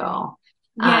nowhere to go.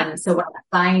 So what I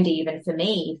find, even for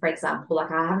me, for example,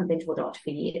 like I haven't been to a doctor for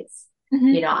years.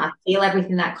 I feel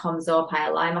everything that comes up. I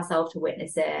allow myself to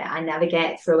witness it. I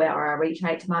navigate through it, or I reach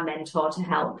out to my mentor to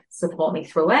help support me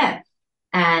through it.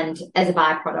 And as a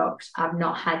byproduct, I've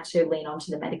not had to lean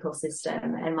onto the medical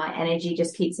system, and my energy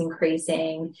just keeps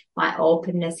increasing. My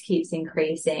openness keeps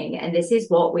increasing. And this is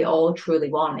what we all truly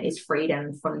want, is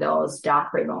freedom from those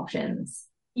darker emotions.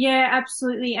 Yeah,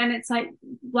 absolutely. And it's like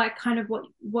kind of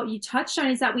what you touched on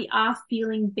is that we are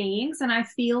feeling beings. And I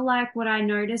feel like what I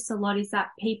notice a lot is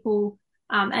that people,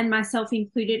 and myself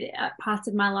included at parts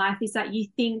of my life, is that you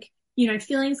think,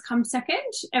 feelings come second.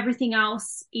 Everything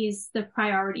else is the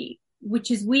priority,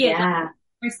 which is weird. Yeah.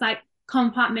 It's like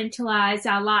compartmentalize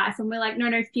our life. And we're like,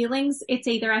 no, feelings. It's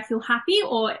either I feel happy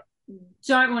or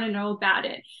don't want to know about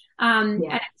it. And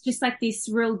it's just like this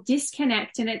real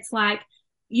disconnect. And it's like,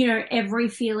 every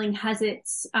feeling has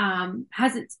its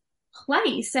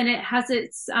place, and it has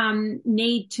its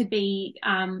need to be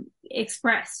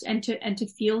expressed and to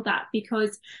feel that,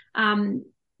 because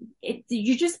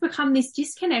you just become this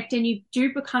disconnect, and you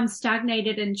do become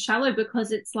stagnated and shallow,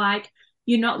 because it's like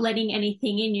you're not letting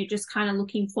anything in. You're just kind of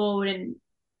looking forward and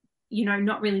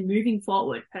not really moving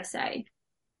forward per se.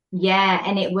 Yeah,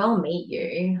 and it will meet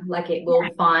you, like it will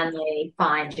finally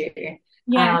find you.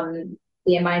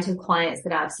 The amount of clients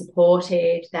that I've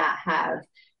supported that have,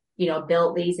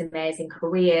 built these amazing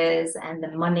careers and the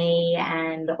money,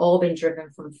 and all been driven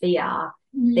from fear,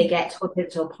 they get to a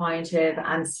pivotal point of,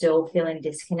 I'm still feeling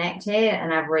disconnected,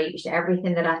 and I've reached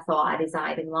everything that I thought I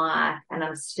desired in life, and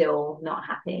I'm still not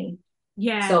happy.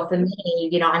 Yeah. So for me,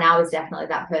 and I was definitely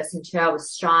that person too. I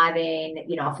was striving,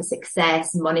 for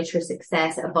success, monetary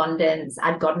success, abundance.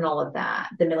 I'd gotten all of that,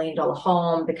 the $1 million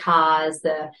home, the cars,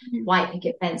 the white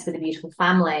picket fence with a beautiful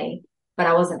family, but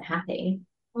I wasn't happy,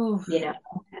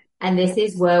 And this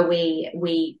is where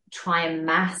we try and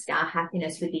mask our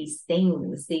happiness with these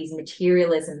things, these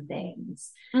materialism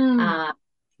things.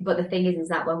 But the thing is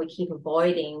that when we keep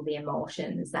avoiding the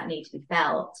emotions that need to be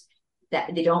felt,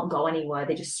 that they don't go anywhere,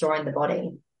 they just store in the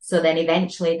body. So then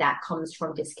eventually that comes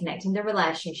from disconnecting the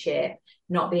relationship,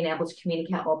 not being able to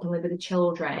communicate openly with the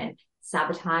children,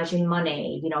 sabotaging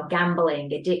money,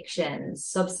 gambling, addictions,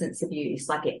 substance abuse,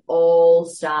 like it all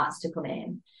starts to come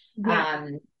in.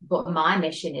 But my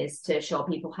mission is to show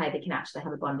people how they can actually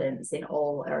have abundance in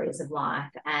all areas of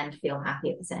life and feel happy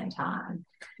at the same time.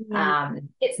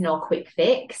 It's no quick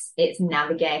fix. It's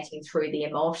navigating through the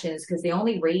emotions, because the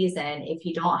only reason, if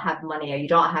you don't have money, or you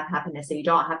don't have happiness, or you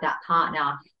don't have that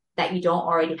partner, that you don't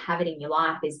already have it in your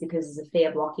life, is because there's a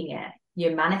fear blocking it.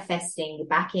 You're manifesting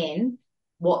back in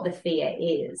what the fear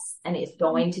is, and it's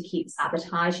going to keep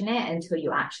sabotaging it until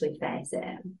you actually face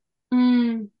it.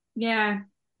 Yeah.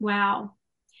 Wow.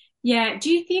 Yeah. Do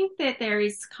you think that there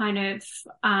is kind of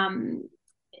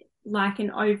like an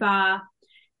over,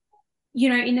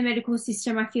 in the medical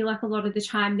system, I feel like a lot of the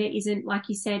time there isn't, like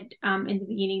you said in the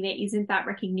beginning, there isn't that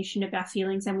recognition of our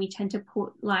feelings, and we tend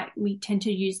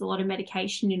to use a lot of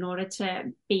medication in order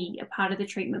to be a part of the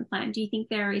treatment plan. Do you think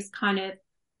there is kind of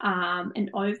an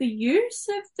overuse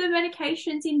of the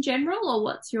medications in general, or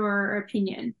what's your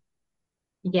opinion?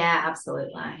 Yeah,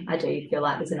 absolutely. I do feel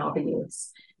like there's an overuse.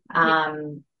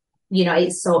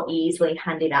 It's so easily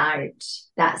handed out.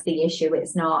 That's the issue.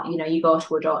 It's not, you go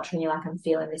to a doctor and you're like, I'm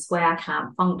feeling this way, I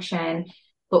can't function,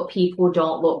 but people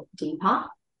don't look deeper.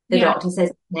 The doctor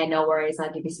says, no worries,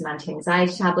 I'll give you some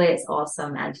anti-anxiety tablets or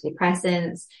some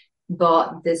antidepressants,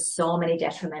 but there's so many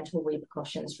detrimental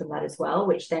repercussions from that as well,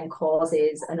 which then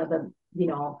causes another,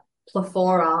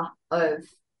 plethora of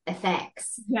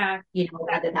effects.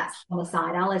 Whether that's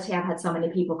homicidality. I've had so many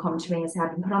people come to me and say,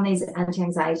 I've been put on these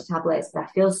anti-anxiety tablets, but I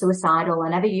feel suicidal. I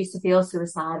never used to feel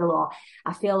suicidal, or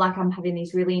I feel like I'm having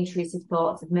these really intrusive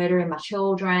thoughts of murdering my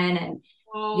children, and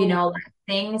like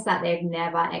things that they've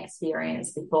never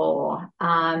experienced before.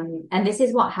 And this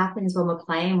is what happens when we're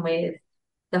playing with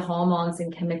the hormones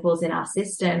and chemicals in our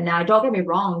system. Now, don't get me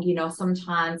wrong,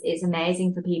 sometimes it's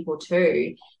amazing for people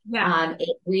too.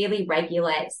 It really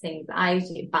regulates things out,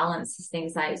 it balances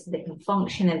things out so they can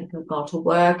function and they can go to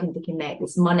work and they can make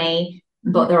this money,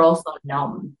 but they're also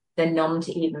numb. They're numb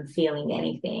to even feeling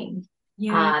anything.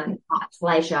 that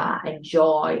pleasure and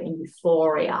joy and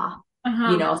euphoria,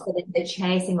 so then they're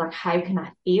chasing, like, how can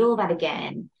I feel that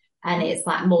again? And it's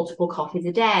like multiple coffees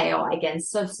a day, or again,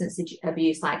 substance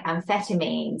abuse like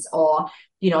amphetamines, or,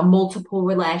 multiple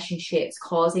relationships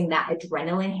causing that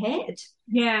adrenaline hit.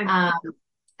 Yeah.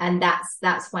 And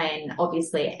that's when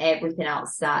obviously everything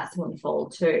else starts to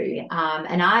unfold too.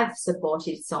 And I've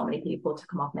supported so many people to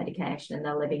come off medication and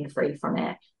they're living free from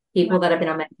it. People that have been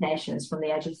on medications from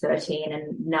the age of 13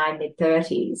 and now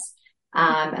mid-30s,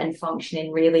 and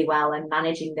functioning really well and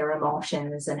managing their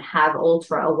emotions and have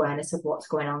ultra awareness of what's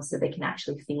going on so they can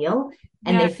actually feel,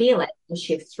 and they feel it and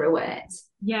shift through it.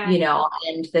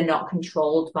 And they're not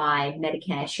controlled by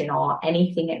medication or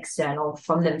anything external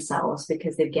from themselves,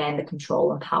 because they've gained the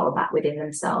control and power back within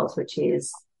themselves, which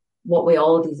is what we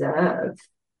all deserve.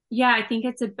 Yeah, I think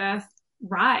it's a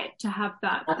birthright to have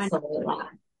that Absolutely. Kind of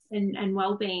and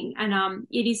well-being, and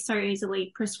it is so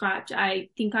easily prescribed. I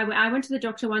think I went to the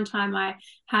doctor one time. I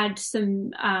had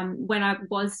some when I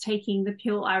was taking the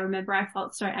pill, I remember I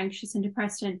felt so anxious and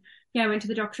depressed, and I went to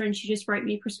the doctor and she just wrote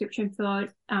me a prescription for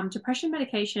depression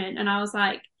medication, and I was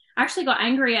like, I actually got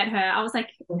angry at her. I was like,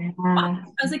 what? I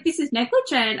was like, this is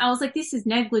negligent.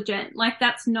 Like,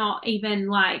 that's not even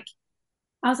like,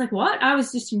 I was like, what? I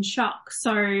was just in shock.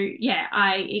 So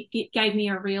it gave me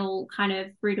a real kind of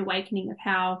rude awakening of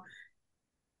how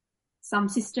some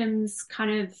systems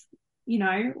kind of,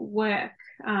 work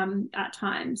at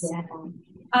times. Yeah.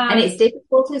 And it's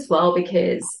difficult as well,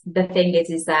 because the thing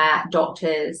is that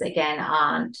doctors, again,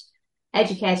 aren't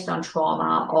educated on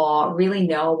trauma or really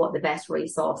know what the best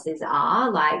resources are.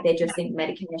 Like, they just think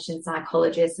medication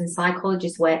psychologists, and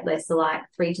psychologists wait lists are like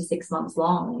 3 to 6 months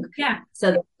long.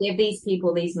 So they give these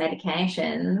people these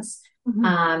medications,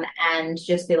 and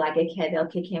just be like, okay, they'll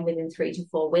kick in within 3 to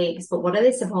 4 weeks, but what are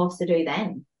they supposed to do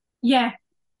then? What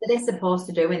are they supposed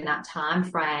to do in that time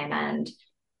frame? And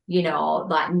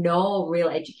like, no real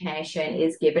education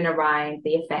is given around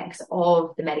the effects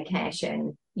of the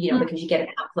medication, because you get a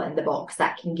pamphlet in the box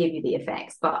that can give you the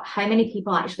effects, but how many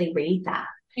people actually read that?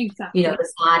 Exactly.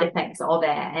 The side effects of it.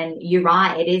 And you're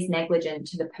right, it is negligent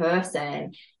to the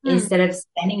person. Instead of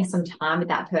spending some time with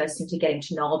that person to getting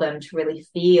to know them, to really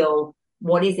feel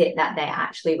what is it that they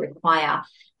actually require.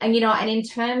 And, and in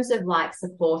terms of like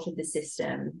support of the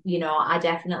system, I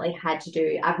definitely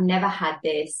I've never had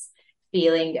this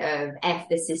feeling of F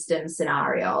the system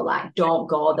scenario, like, don't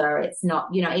go there. It's not,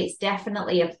 it's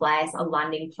definitely a place, a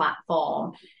landing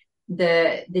platform.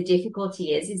 The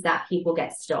difficulty is that people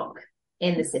get stuck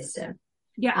in the system.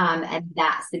 And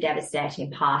that's the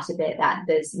devastating part of it, that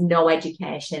there's no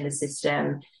education in the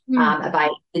system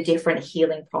about the different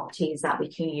healing properties that we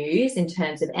can use in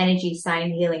terms of energy,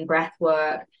 sound healing, breath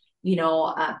work,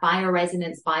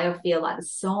 bioresonance, biofield. Like,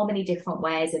 there's so many different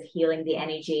ways of healing the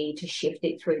energy to shift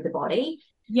it through the body.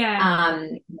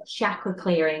 Chakra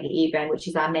clearing even, which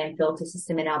is our main filter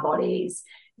system in our bodies.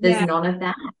 There's none of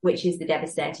that, which is the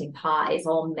devastating part. It's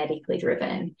all medically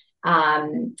driven.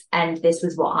 And this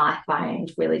was what I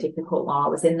found really difficult while I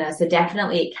was in there. So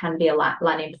definitely it can be a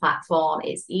landing platform.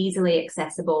 It's easily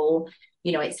accessible.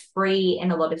 It's free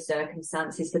in a lot of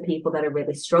circumstances for people that are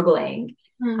really struggling.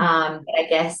 But I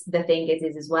guess the thing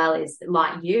is as well, is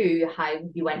like you, how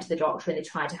you went to the doctor and they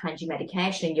tried to hand you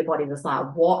medication and your body was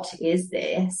like, what is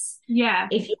this?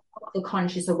 If you have the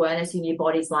conscious awareness in your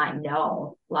body's like,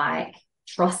 no, like,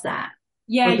 trust that.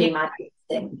 Would be my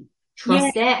thing.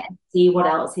 Trust it and see what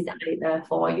else is out there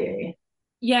for you.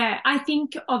 I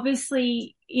think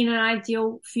obviously in an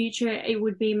ideal future, it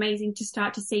would be amazing to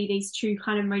start to see these two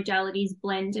kind of modalities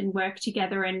blend and work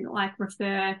together, and like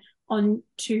refer on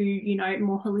to,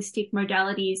 more holistic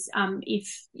modalities.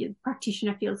 If the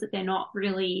practitioner feels that they're not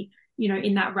really,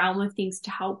 in that realm of things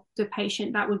to help the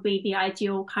patient, that would be the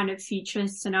ideal kind of future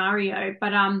scenario.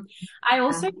 But I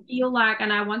also feel like,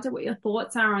 and I wonder what your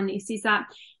thoughts are on this, is that,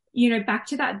 back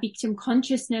to that victim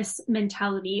consciousness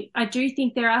mentality, I do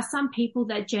think there are some people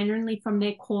that genuinely from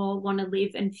their core want to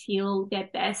live and feel their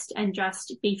best and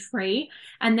just be free.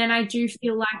 And then I do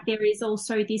feel like there is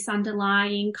also this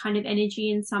underlying kind of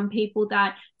energy in some people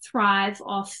that thrive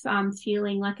off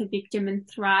feeling like a victim, and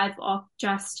thrive off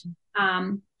just,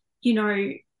 well,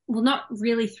 not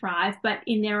really thrive, but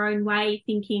in their own way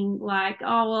thinking like,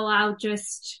 oh, well,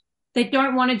 they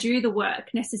don't want to do the work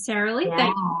necessarily. They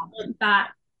want that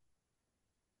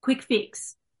quick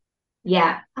fix.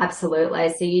 Yeah, absolutely.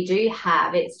 So you do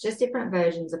have, it's just different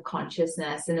versions of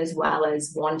consciousness, and as well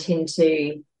as wanting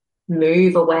to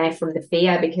move away from the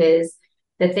fear, because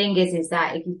the thing is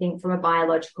that if you think from a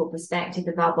biological perspective,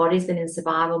 if our body's been in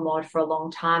survival mode for a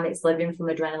long time, it's living from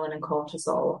adrenaline and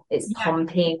cortisol. It's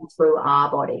pumping through our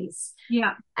bodies.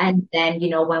 Yeah. And then, you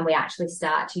know, when we actually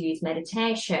start to use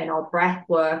meditation or breath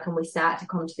work and we start to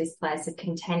come to this place of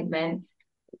contentment,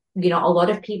 you know, a lot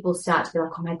of people start to be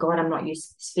like, oh my God, I'm not used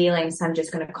to this feeling, so I'm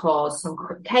just going to cause some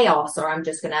chaos, or I'm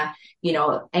just going to, you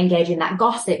know, engage in that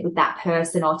gossip with that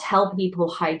person, or tell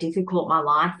people how difficult my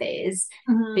life is.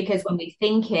 Because when we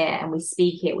think it and we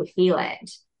speak it, we feel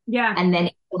it. Yeah. And then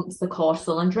it pumps the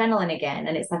cortisol and adrenaline again.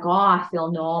 And it's like, oh, I feel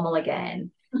normal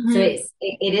again. So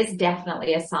it is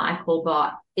definitely a cycle,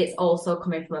 but it's also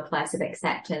coming from a place of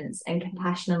acceptance and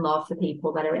compassion and love for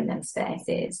people that are in them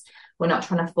spaces. We're not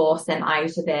trying to force them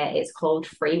out of it. It's called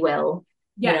free will.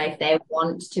 You know, if they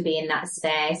want to be in that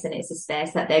space and it's a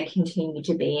space that they continue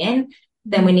to be in,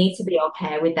 then we need to be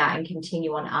okay with that and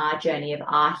continue on our journey of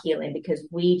our healing, because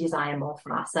we desire more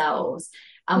for ourselves.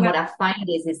 And what I find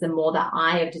is the more that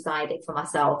I have desired it for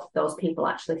myself, those people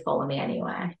actually follow me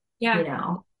anyway. Yeah. You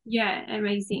know? Yeah,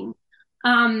 amazing.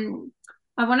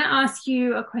 I want to ask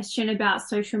you a question about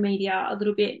social media, a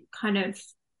little bit kind of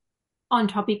on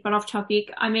topic, but off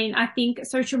topic. I mean, I think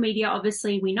social media,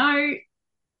 obviously, we know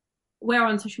we're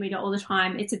on social media all the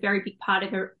time. It's a very big part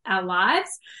of our lives.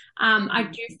 I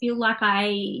do feel like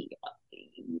I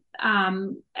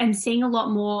am seeing a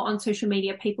lot more on social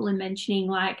media, people are mentioning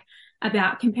like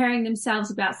about comparing themselves,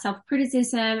 about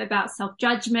self-criticism, about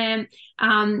self-judgment.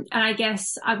 And I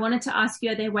guess I wanted to ask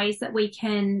you, are there ways that we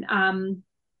can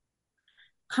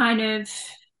kind of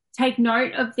take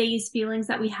note of these feelings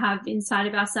that we have inside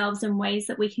of ourselves, and ways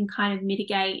that we can kind of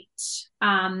mitigate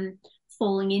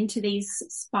falling into these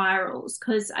spirals?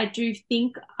 Because I do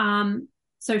think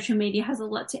social media has a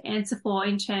lot to answer for,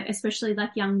 in terms, especially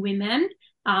like young women,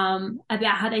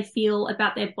 about how they feel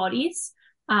about their bodies.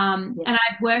 And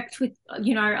I've worked with,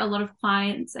 you know, a lot of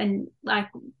clients and like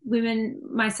women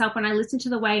myself, when I listen to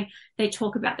the way they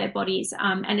talk about their bodies,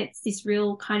 and it's this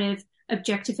real kind of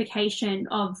objectification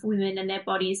of women and their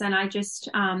bodies. And I just,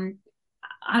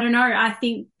 I don't know, I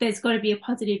think there's got to be a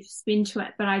positive spin to it,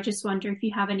 but I just wonder if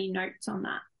you have any notes on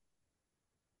that.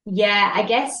 Yeah, I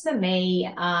guess for me,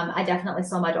 I definitely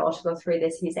saw my daughter go through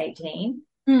this, who's 18.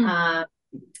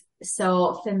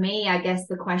 So for me, I guess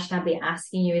the question I'd be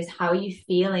asking you is, how are you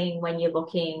feeling when you're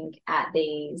looking at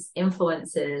these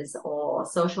influencers or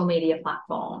social media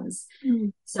platforms?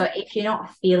 So if you're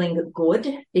not feeling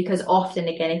good, because often,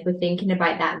 again, if we're thinking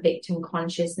about that victim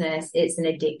consciousness, it's an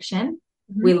addiction.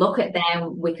 We look at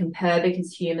them, we compare,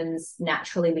 because humans,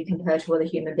 naturally, we compare to other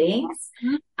human beings.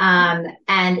 And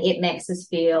it makes us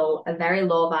feel a very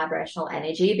low vibrational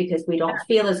energy, because we don't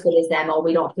feel as good as them, or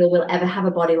we don't feel we'll ever have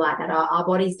a body like that. Our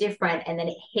body's different. And then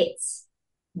it hits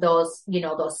those, you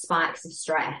know, those spikes of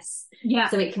stress.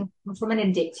 So it can come from an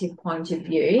addictive point of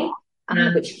view,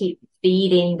 which keeps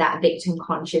feeding that victim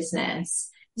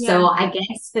consciousness. So I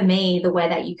guess for me, the way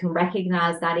that you can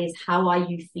recognize that is, how are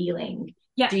you feeling?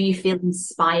 Do you feel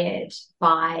inspired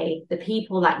by the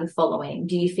people that you're following?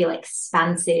 Do you feel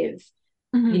expansive,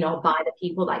 you know, by the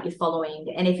people that you're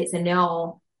following? And if it's a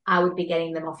no, I would be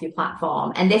getting them off your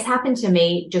platform. And this happened to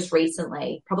me just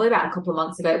recently, probably about a couple of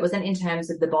months ago. It wasn't in terms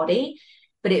of the body,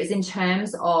 but it was in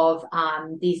terms of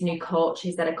these new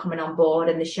coaches that are coming on board,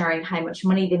 and they're sharing how much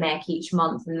money they make each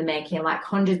month, and they're making like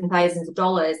hundreds of thousands of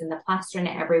dollars, and they're plastering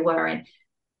it everywhere. And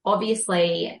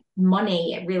obviously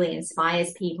money, it really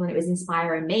inspires people, and it was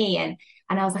inspiring me. And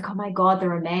I was like, oh my God,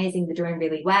 they're amazing. They're doing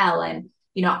really well. And,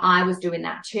 you know, I was doing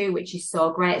that too, which is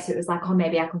so great. So it was like, oh,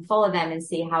 maybe I can follow them and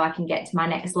see how I can get to my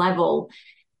next level.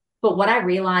 But what I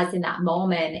realized in that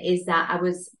moment is that I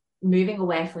was moving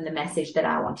away from the message that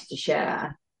I wanted to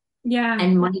share.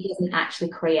 And money doesn't actually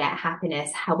create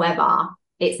happiness. However,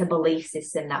 it's a belief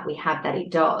system that we have that it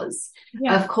does.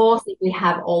 Of course, if we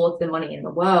have all of the money in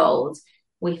the world,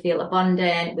 we feel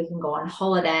abundant, we can go on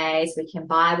holidays, we can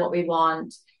buy what we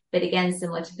want. But again,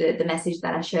 similar to the message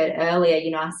that I shared earlier, you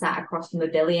know, I sat across from a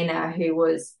billionaire who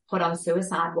was put on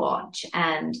suicide watch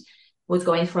and was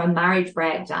going through a marriage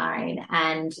breakdown.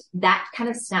 And that kind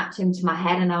of snapped into my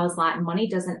head. And I was like, money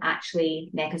doesn't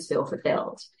actually make us feel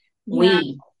fulfilled.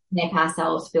 We make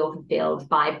ourselves feel fulfilled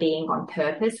by being on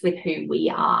purpose with who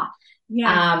we are.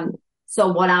 So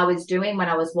what I was doing when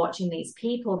I was watching these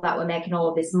people that were making all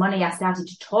of this money, I started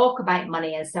to talk about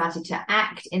money and started to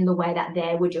act in the way that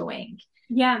they were doing.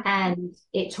 And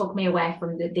it took me away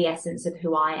from the essence of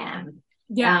who I am.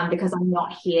 Because I'm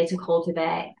not here to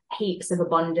cultivate heaps of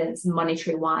abundance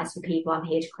monetary wise for people. I'm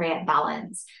here to create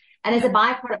balance. And as a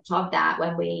byproduct of that,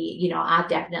 when I've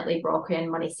definitely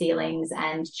broken money ceilings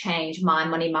and changed my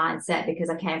money mindset because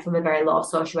I came from a very low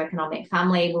socioeconomic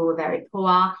family. We were very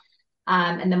poor.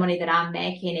 And the money that I'm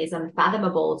making is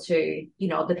unfathomable to,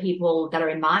 the people that are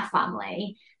in my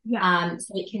family. Yeah.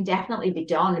 So it can definitely be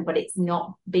done, but it's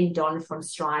not been done from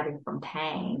striving from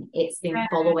pain. It's been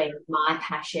following my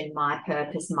passion, my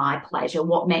purpose, my pleasure,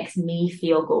 what makes me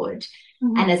feel good.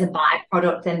 Mm-hmm. And as a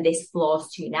byproduct, then this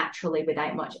flows to you naturally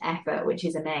without much effort, which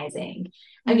is amazing.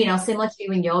 Mm-hmm. And, similar to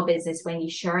you in your business, when you're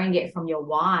sharing it from your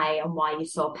why and why you're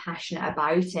so passionate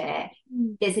about it,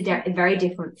 it's a very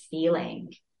different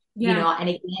feeling. Yeah. And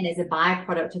again, as a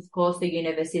byproduct, of course, the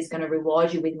universe is going to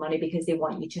reward you with money because they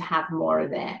want you to have more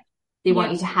of it. They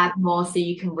want you to have more so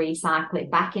you can recycle it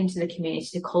back into the community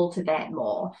to cultivate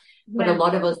more. But a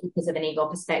lot of us, because of an ego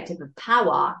perspective of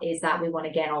power, is that we want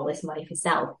to gain all this money for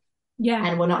self. Yeah.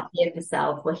 And we're not here for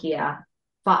self. We're here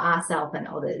for ourselves and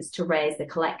others to raise the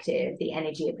collective, the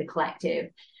energy of the collective.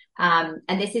 And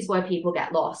this is where people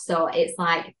get lost. So it's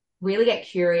like, really get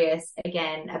curious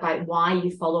again about why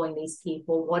you're following these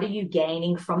people. What are you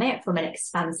gaining from it, from an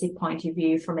expansive point of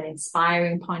view, from an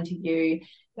inspiring point of view?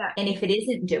 Yeah. And if it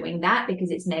isn't doing that because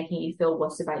it's making you feel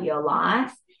worse about your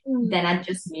life, then I'd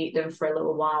just mute them for a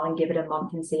little while and give it a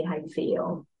month and see how you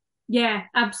feel. Yeah,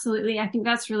 absolutely. I think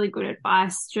that's really good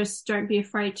advice. Just don't be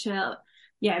afraid to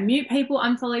mute people,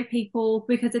 unfollow people,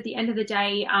 because at the end of the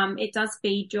day, it does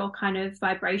feed your kind of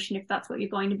vibration if that's what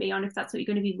you're going to be on, if that's what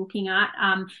you're going to be looking at.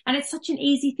 And it's such an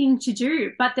easy thing to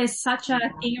do, but there's such a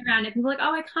thing around it. People are like,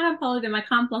 oh, I can't unfollow them, I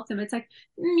can't block them. It's like,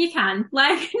 you can.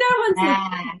 Like, no one's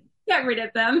gonna get rid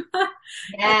of them.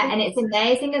 And it's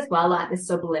amazing as well, like the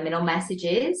subliminal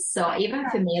messages. So even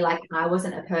for me, like I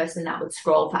wasn't a person that would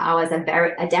scroll for hours.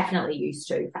 I definitely used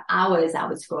to. For hours, I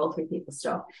would scroll through people's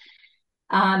stuff.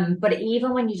 But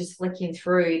even when you're just flicking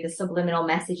through the subliminal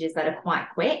messages that are quite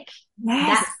quick,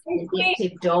 that's an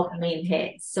addictive dopamine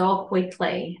hit so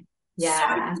quickly.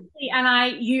 Yeah. So quickly. And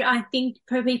I think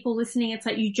for people listening, it's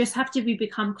like you just have to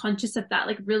become conscious of that,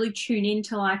 like really tune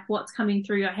into like what's coming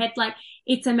through your head. Like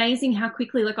it's amazing how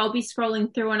quickly, like I'll be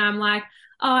scrolling through and I'm like,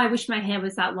 oh, I wish my hair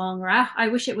was that long, or I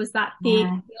wish it was that big.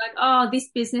 Yeah. Like, oh, this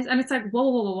business. And it's like,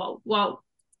 whoa.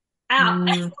 Out.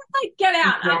 Like, get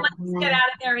out. I'm like, get out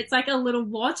of there. It's like a little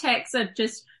vortex of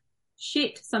just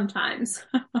shit sometimes.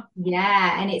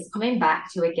 Yeah. And it's coming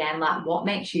back to, again, like what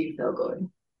makes you feel good?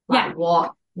 Like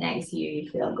what makes you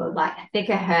feel good? Like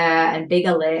thicker hair and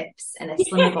bigger lips and a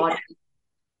slimmer body.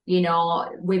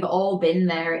 We've all been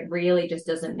there. It really just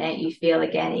doesn't make you feel,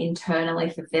 again,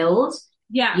 internally fulfilled.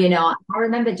 Yeah. I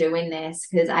remember doing this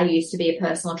because I used to be a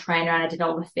personal trainer and I did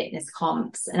all the fitness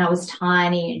comps and I was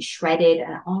tiny and shredded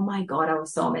and oh my God, I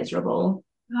was so miserable.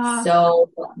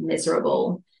 So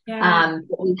miserable. Yeah.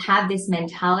 But we have this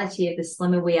mentality of the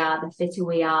slimmer we are, the fitter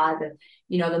we are,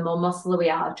 the more muscular we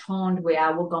are, toned we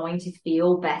are, we're going to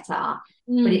feel better.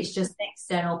 But it's just the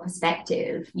external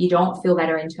perspective. You don't feel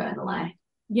better internally.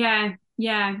 Yeah.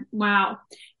 Yeah. Wow.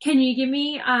 Can you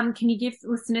give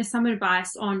listeners some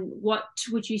advice on what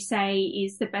would you say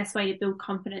is the best way to build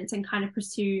confidence and kind of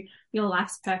pursue your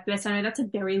life's purpose? I know that's a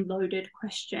very loaded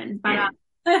question, but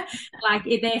like,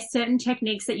 are there certain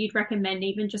techniques that you'd recommend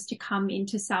even just to come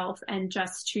into self and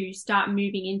just to start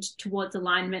moving towards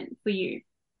alignment for you?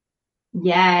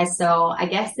 Yeah. So I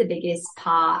guess the biggest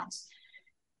part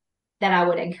that I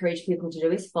would encourage people to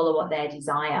do is follow what they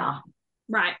desire.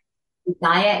 Right.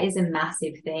 Desire is a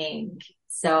massive thing.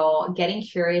 So getting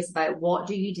curious about what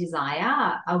do you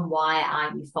desire and why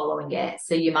aren't you following it?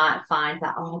 So you might find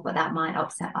that, but that might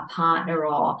upset my partner,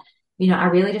 or, I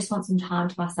really just want some time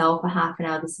to myself for half an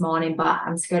hour this morning, but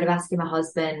I'm scared of asking my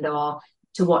husband, or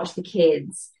to watch the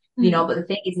kids, but the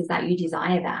thing is that you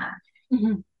desire that.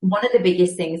 Mm-hmm. One of the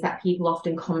biggest things that people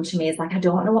often come to me is like, I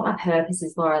don't know what my purpose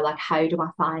is, Laura. Like, how do I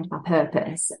find my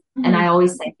purpose? Mm-hmm. And I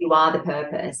always say, you are the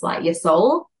purpose. Like your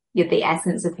soul, the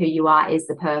essence of who you are is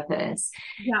the purpose.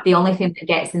 Yeah. The only thing that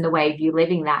gets in the way of you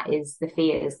living that is the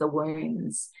fears, the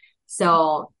wounds.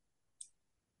 So,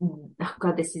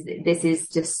 God, this is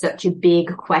just such a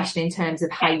big question in terms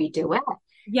of how you do it.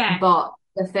 Yeah. But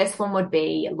the first one would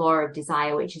be law of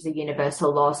desire, which is a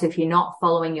universal law. So if you're not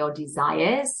following your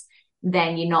desires,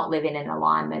 then you're not living in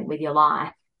alignment with your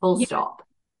life. Full stop.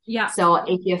 Yeah. So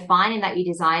if you're finding that you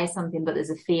desire something, but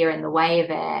there's a fear in the way of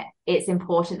it, it's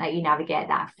important that you navigate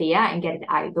that fear and get it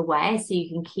out of the way so you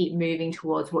can keep moving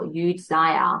towards what you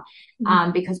desire.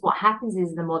 Mm-hmm. Because what happens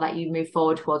is the more that you move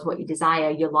forward towards what you desire,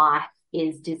 your life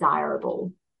is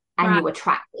desirable, and you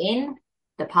attract in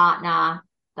the partner,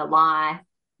 the life,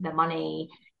 the money.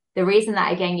 The reason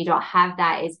that, again, you don't have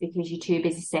that is because you're too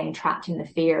busy staying trapped in the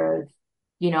fear of,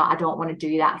 I don't want to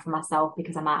do that for myself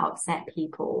because I might upset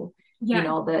people. Yeah.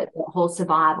 The whole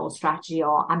survival strategy,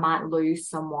 or I might lose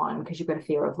someone because you've got a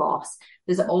fear of loss.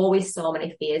 There's always so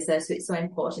many fears there. So it's so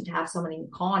important to have someone in your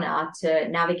corner to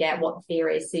navigate what the fear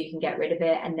is so you can get rid of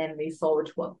it and then move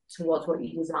forward towards what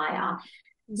you desire.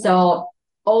 Yeah. So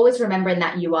always remembering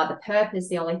that you are the purpose.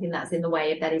 The only thing that's in the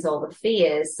way of that is all the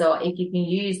fears. So if you can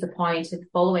use the point of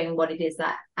following what it is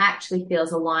that actually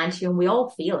feels aligned to you, and we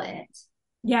all feel it.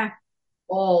 Yeah.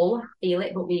 All feel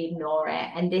it, but we ignore it.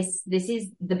 And this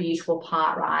is the beautiful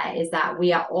part, right? Is that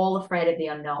we are all afraid of the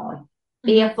unknown,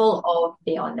 fearful of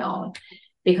the unknown,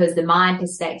 because the mind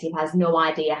perspective has no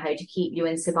idea how to keep you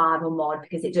in survival mode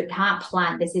because it can't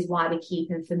plan. This is why we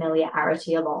keep in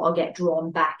familiarity a lot or get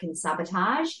drawn back and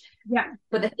sabotage. Yeah.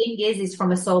 But the thing is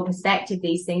from a soul perspective,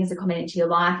 these things are coming into your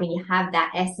life and you have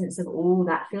that essence of, oh,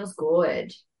 that feels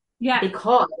good. Yeah.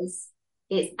 Because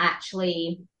it's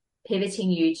actually pivoting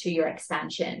you to your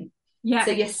expansion. Yeah. So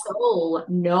your soul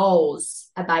knows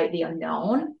about the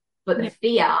unknown, but the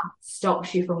fear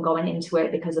stops you from going into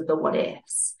it because of the what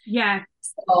ifs. Yeah.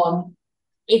 So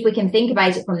if we can think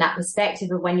about it from that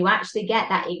perspective of when you actually get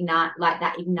that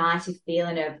ignited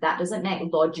feeling of that doesn't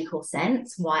make logical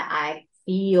sense, why I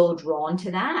feel drawn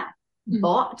to that,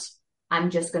 but I'm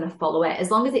just going to follow it.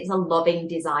 As long as it's a loving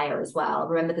desire as well.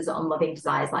 Remember, there's unloving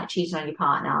desires like cheating on your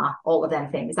partner, all of them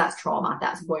things. That's trauma.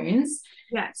 That's wounds.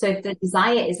 Yeah. So if the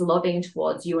desire is loving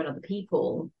towards you and other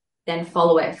people, then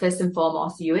follow it. First and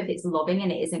foremost, you, if it's loving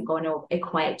and it isn't going to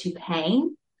equate to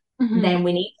pain, then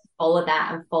we need to follow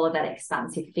that and follow that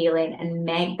expansive feeling and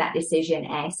make that decision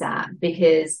ASAP,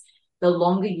 because the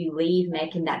longer you leave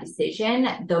making that decision,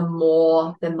 the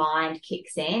more the mind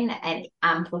kicks in and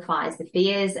amplifies the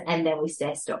fears, and then we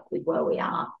stay stuck with where we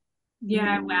are.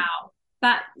 Yeah, wow.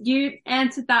 That you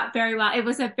answered that very well. It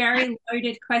was a very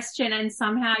loaded question, and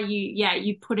somehow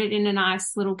you put it in a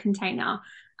nice little container.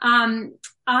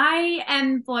 I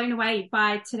am blown away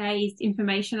by today's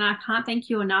information. I can't thank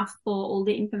you enough for all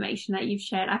the information that you've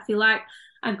shared. I feel like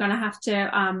I'm going to have to,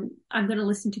 I'm going to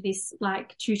listen to this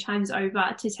like 2 times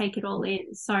over to take it all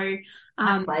in. So,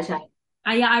 My pleasure.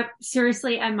 I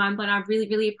seriously am mind blown. I really,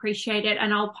 really appreciate it.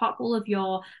 And I'll pop all of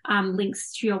your,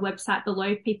 links to your website below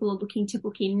if people are looking to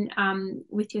book in,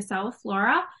 with yourself,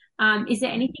 Laura. Is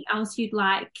there anything else you'd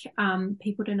like,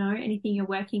 people to know? Anything you're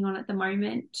working on at the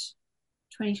moment?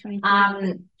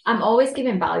 2024. I'm always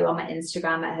giving value on my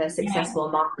Instagram at Her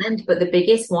Successful Mind, but the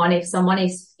biggest one, if someone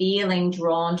is feeling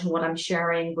drawn to what I'm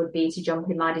sharing, would be to jump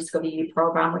in my Discover You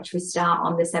program, which we start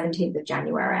on the 17th of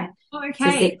January.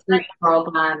 Okay. It's a 6-week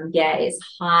program. Yeah, it's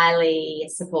highly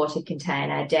supported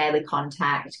container, daily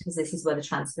contact, because this is where the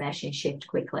transformation shift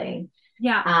quickly.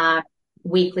 Yeah.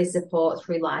 Weekly support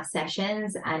through live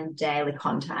sessions and daily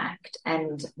contact,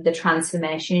 and the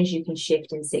transformations you can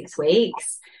shift in 6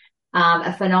 weeks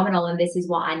are phenomenal. And this is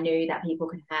what I knew that people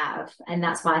could have. And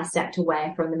that's why I stepped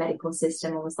away from the medical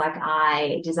system and was like,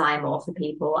 I desire more for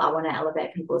people. I want to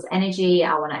elevate people's energy.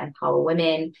 I want to empower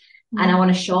women. And I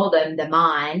want to show them the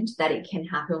mind that it can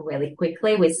happen really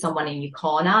quickly with someone in your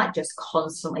corner, just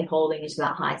constantly holding you to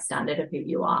that high standard of who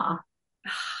you are.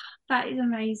 That is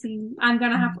amazing. I'm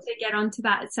going to have to get onto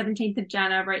that 17th of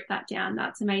Jan. I wrote that down.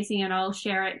 That's amazing. And I'll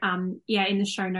share it, in the show notes.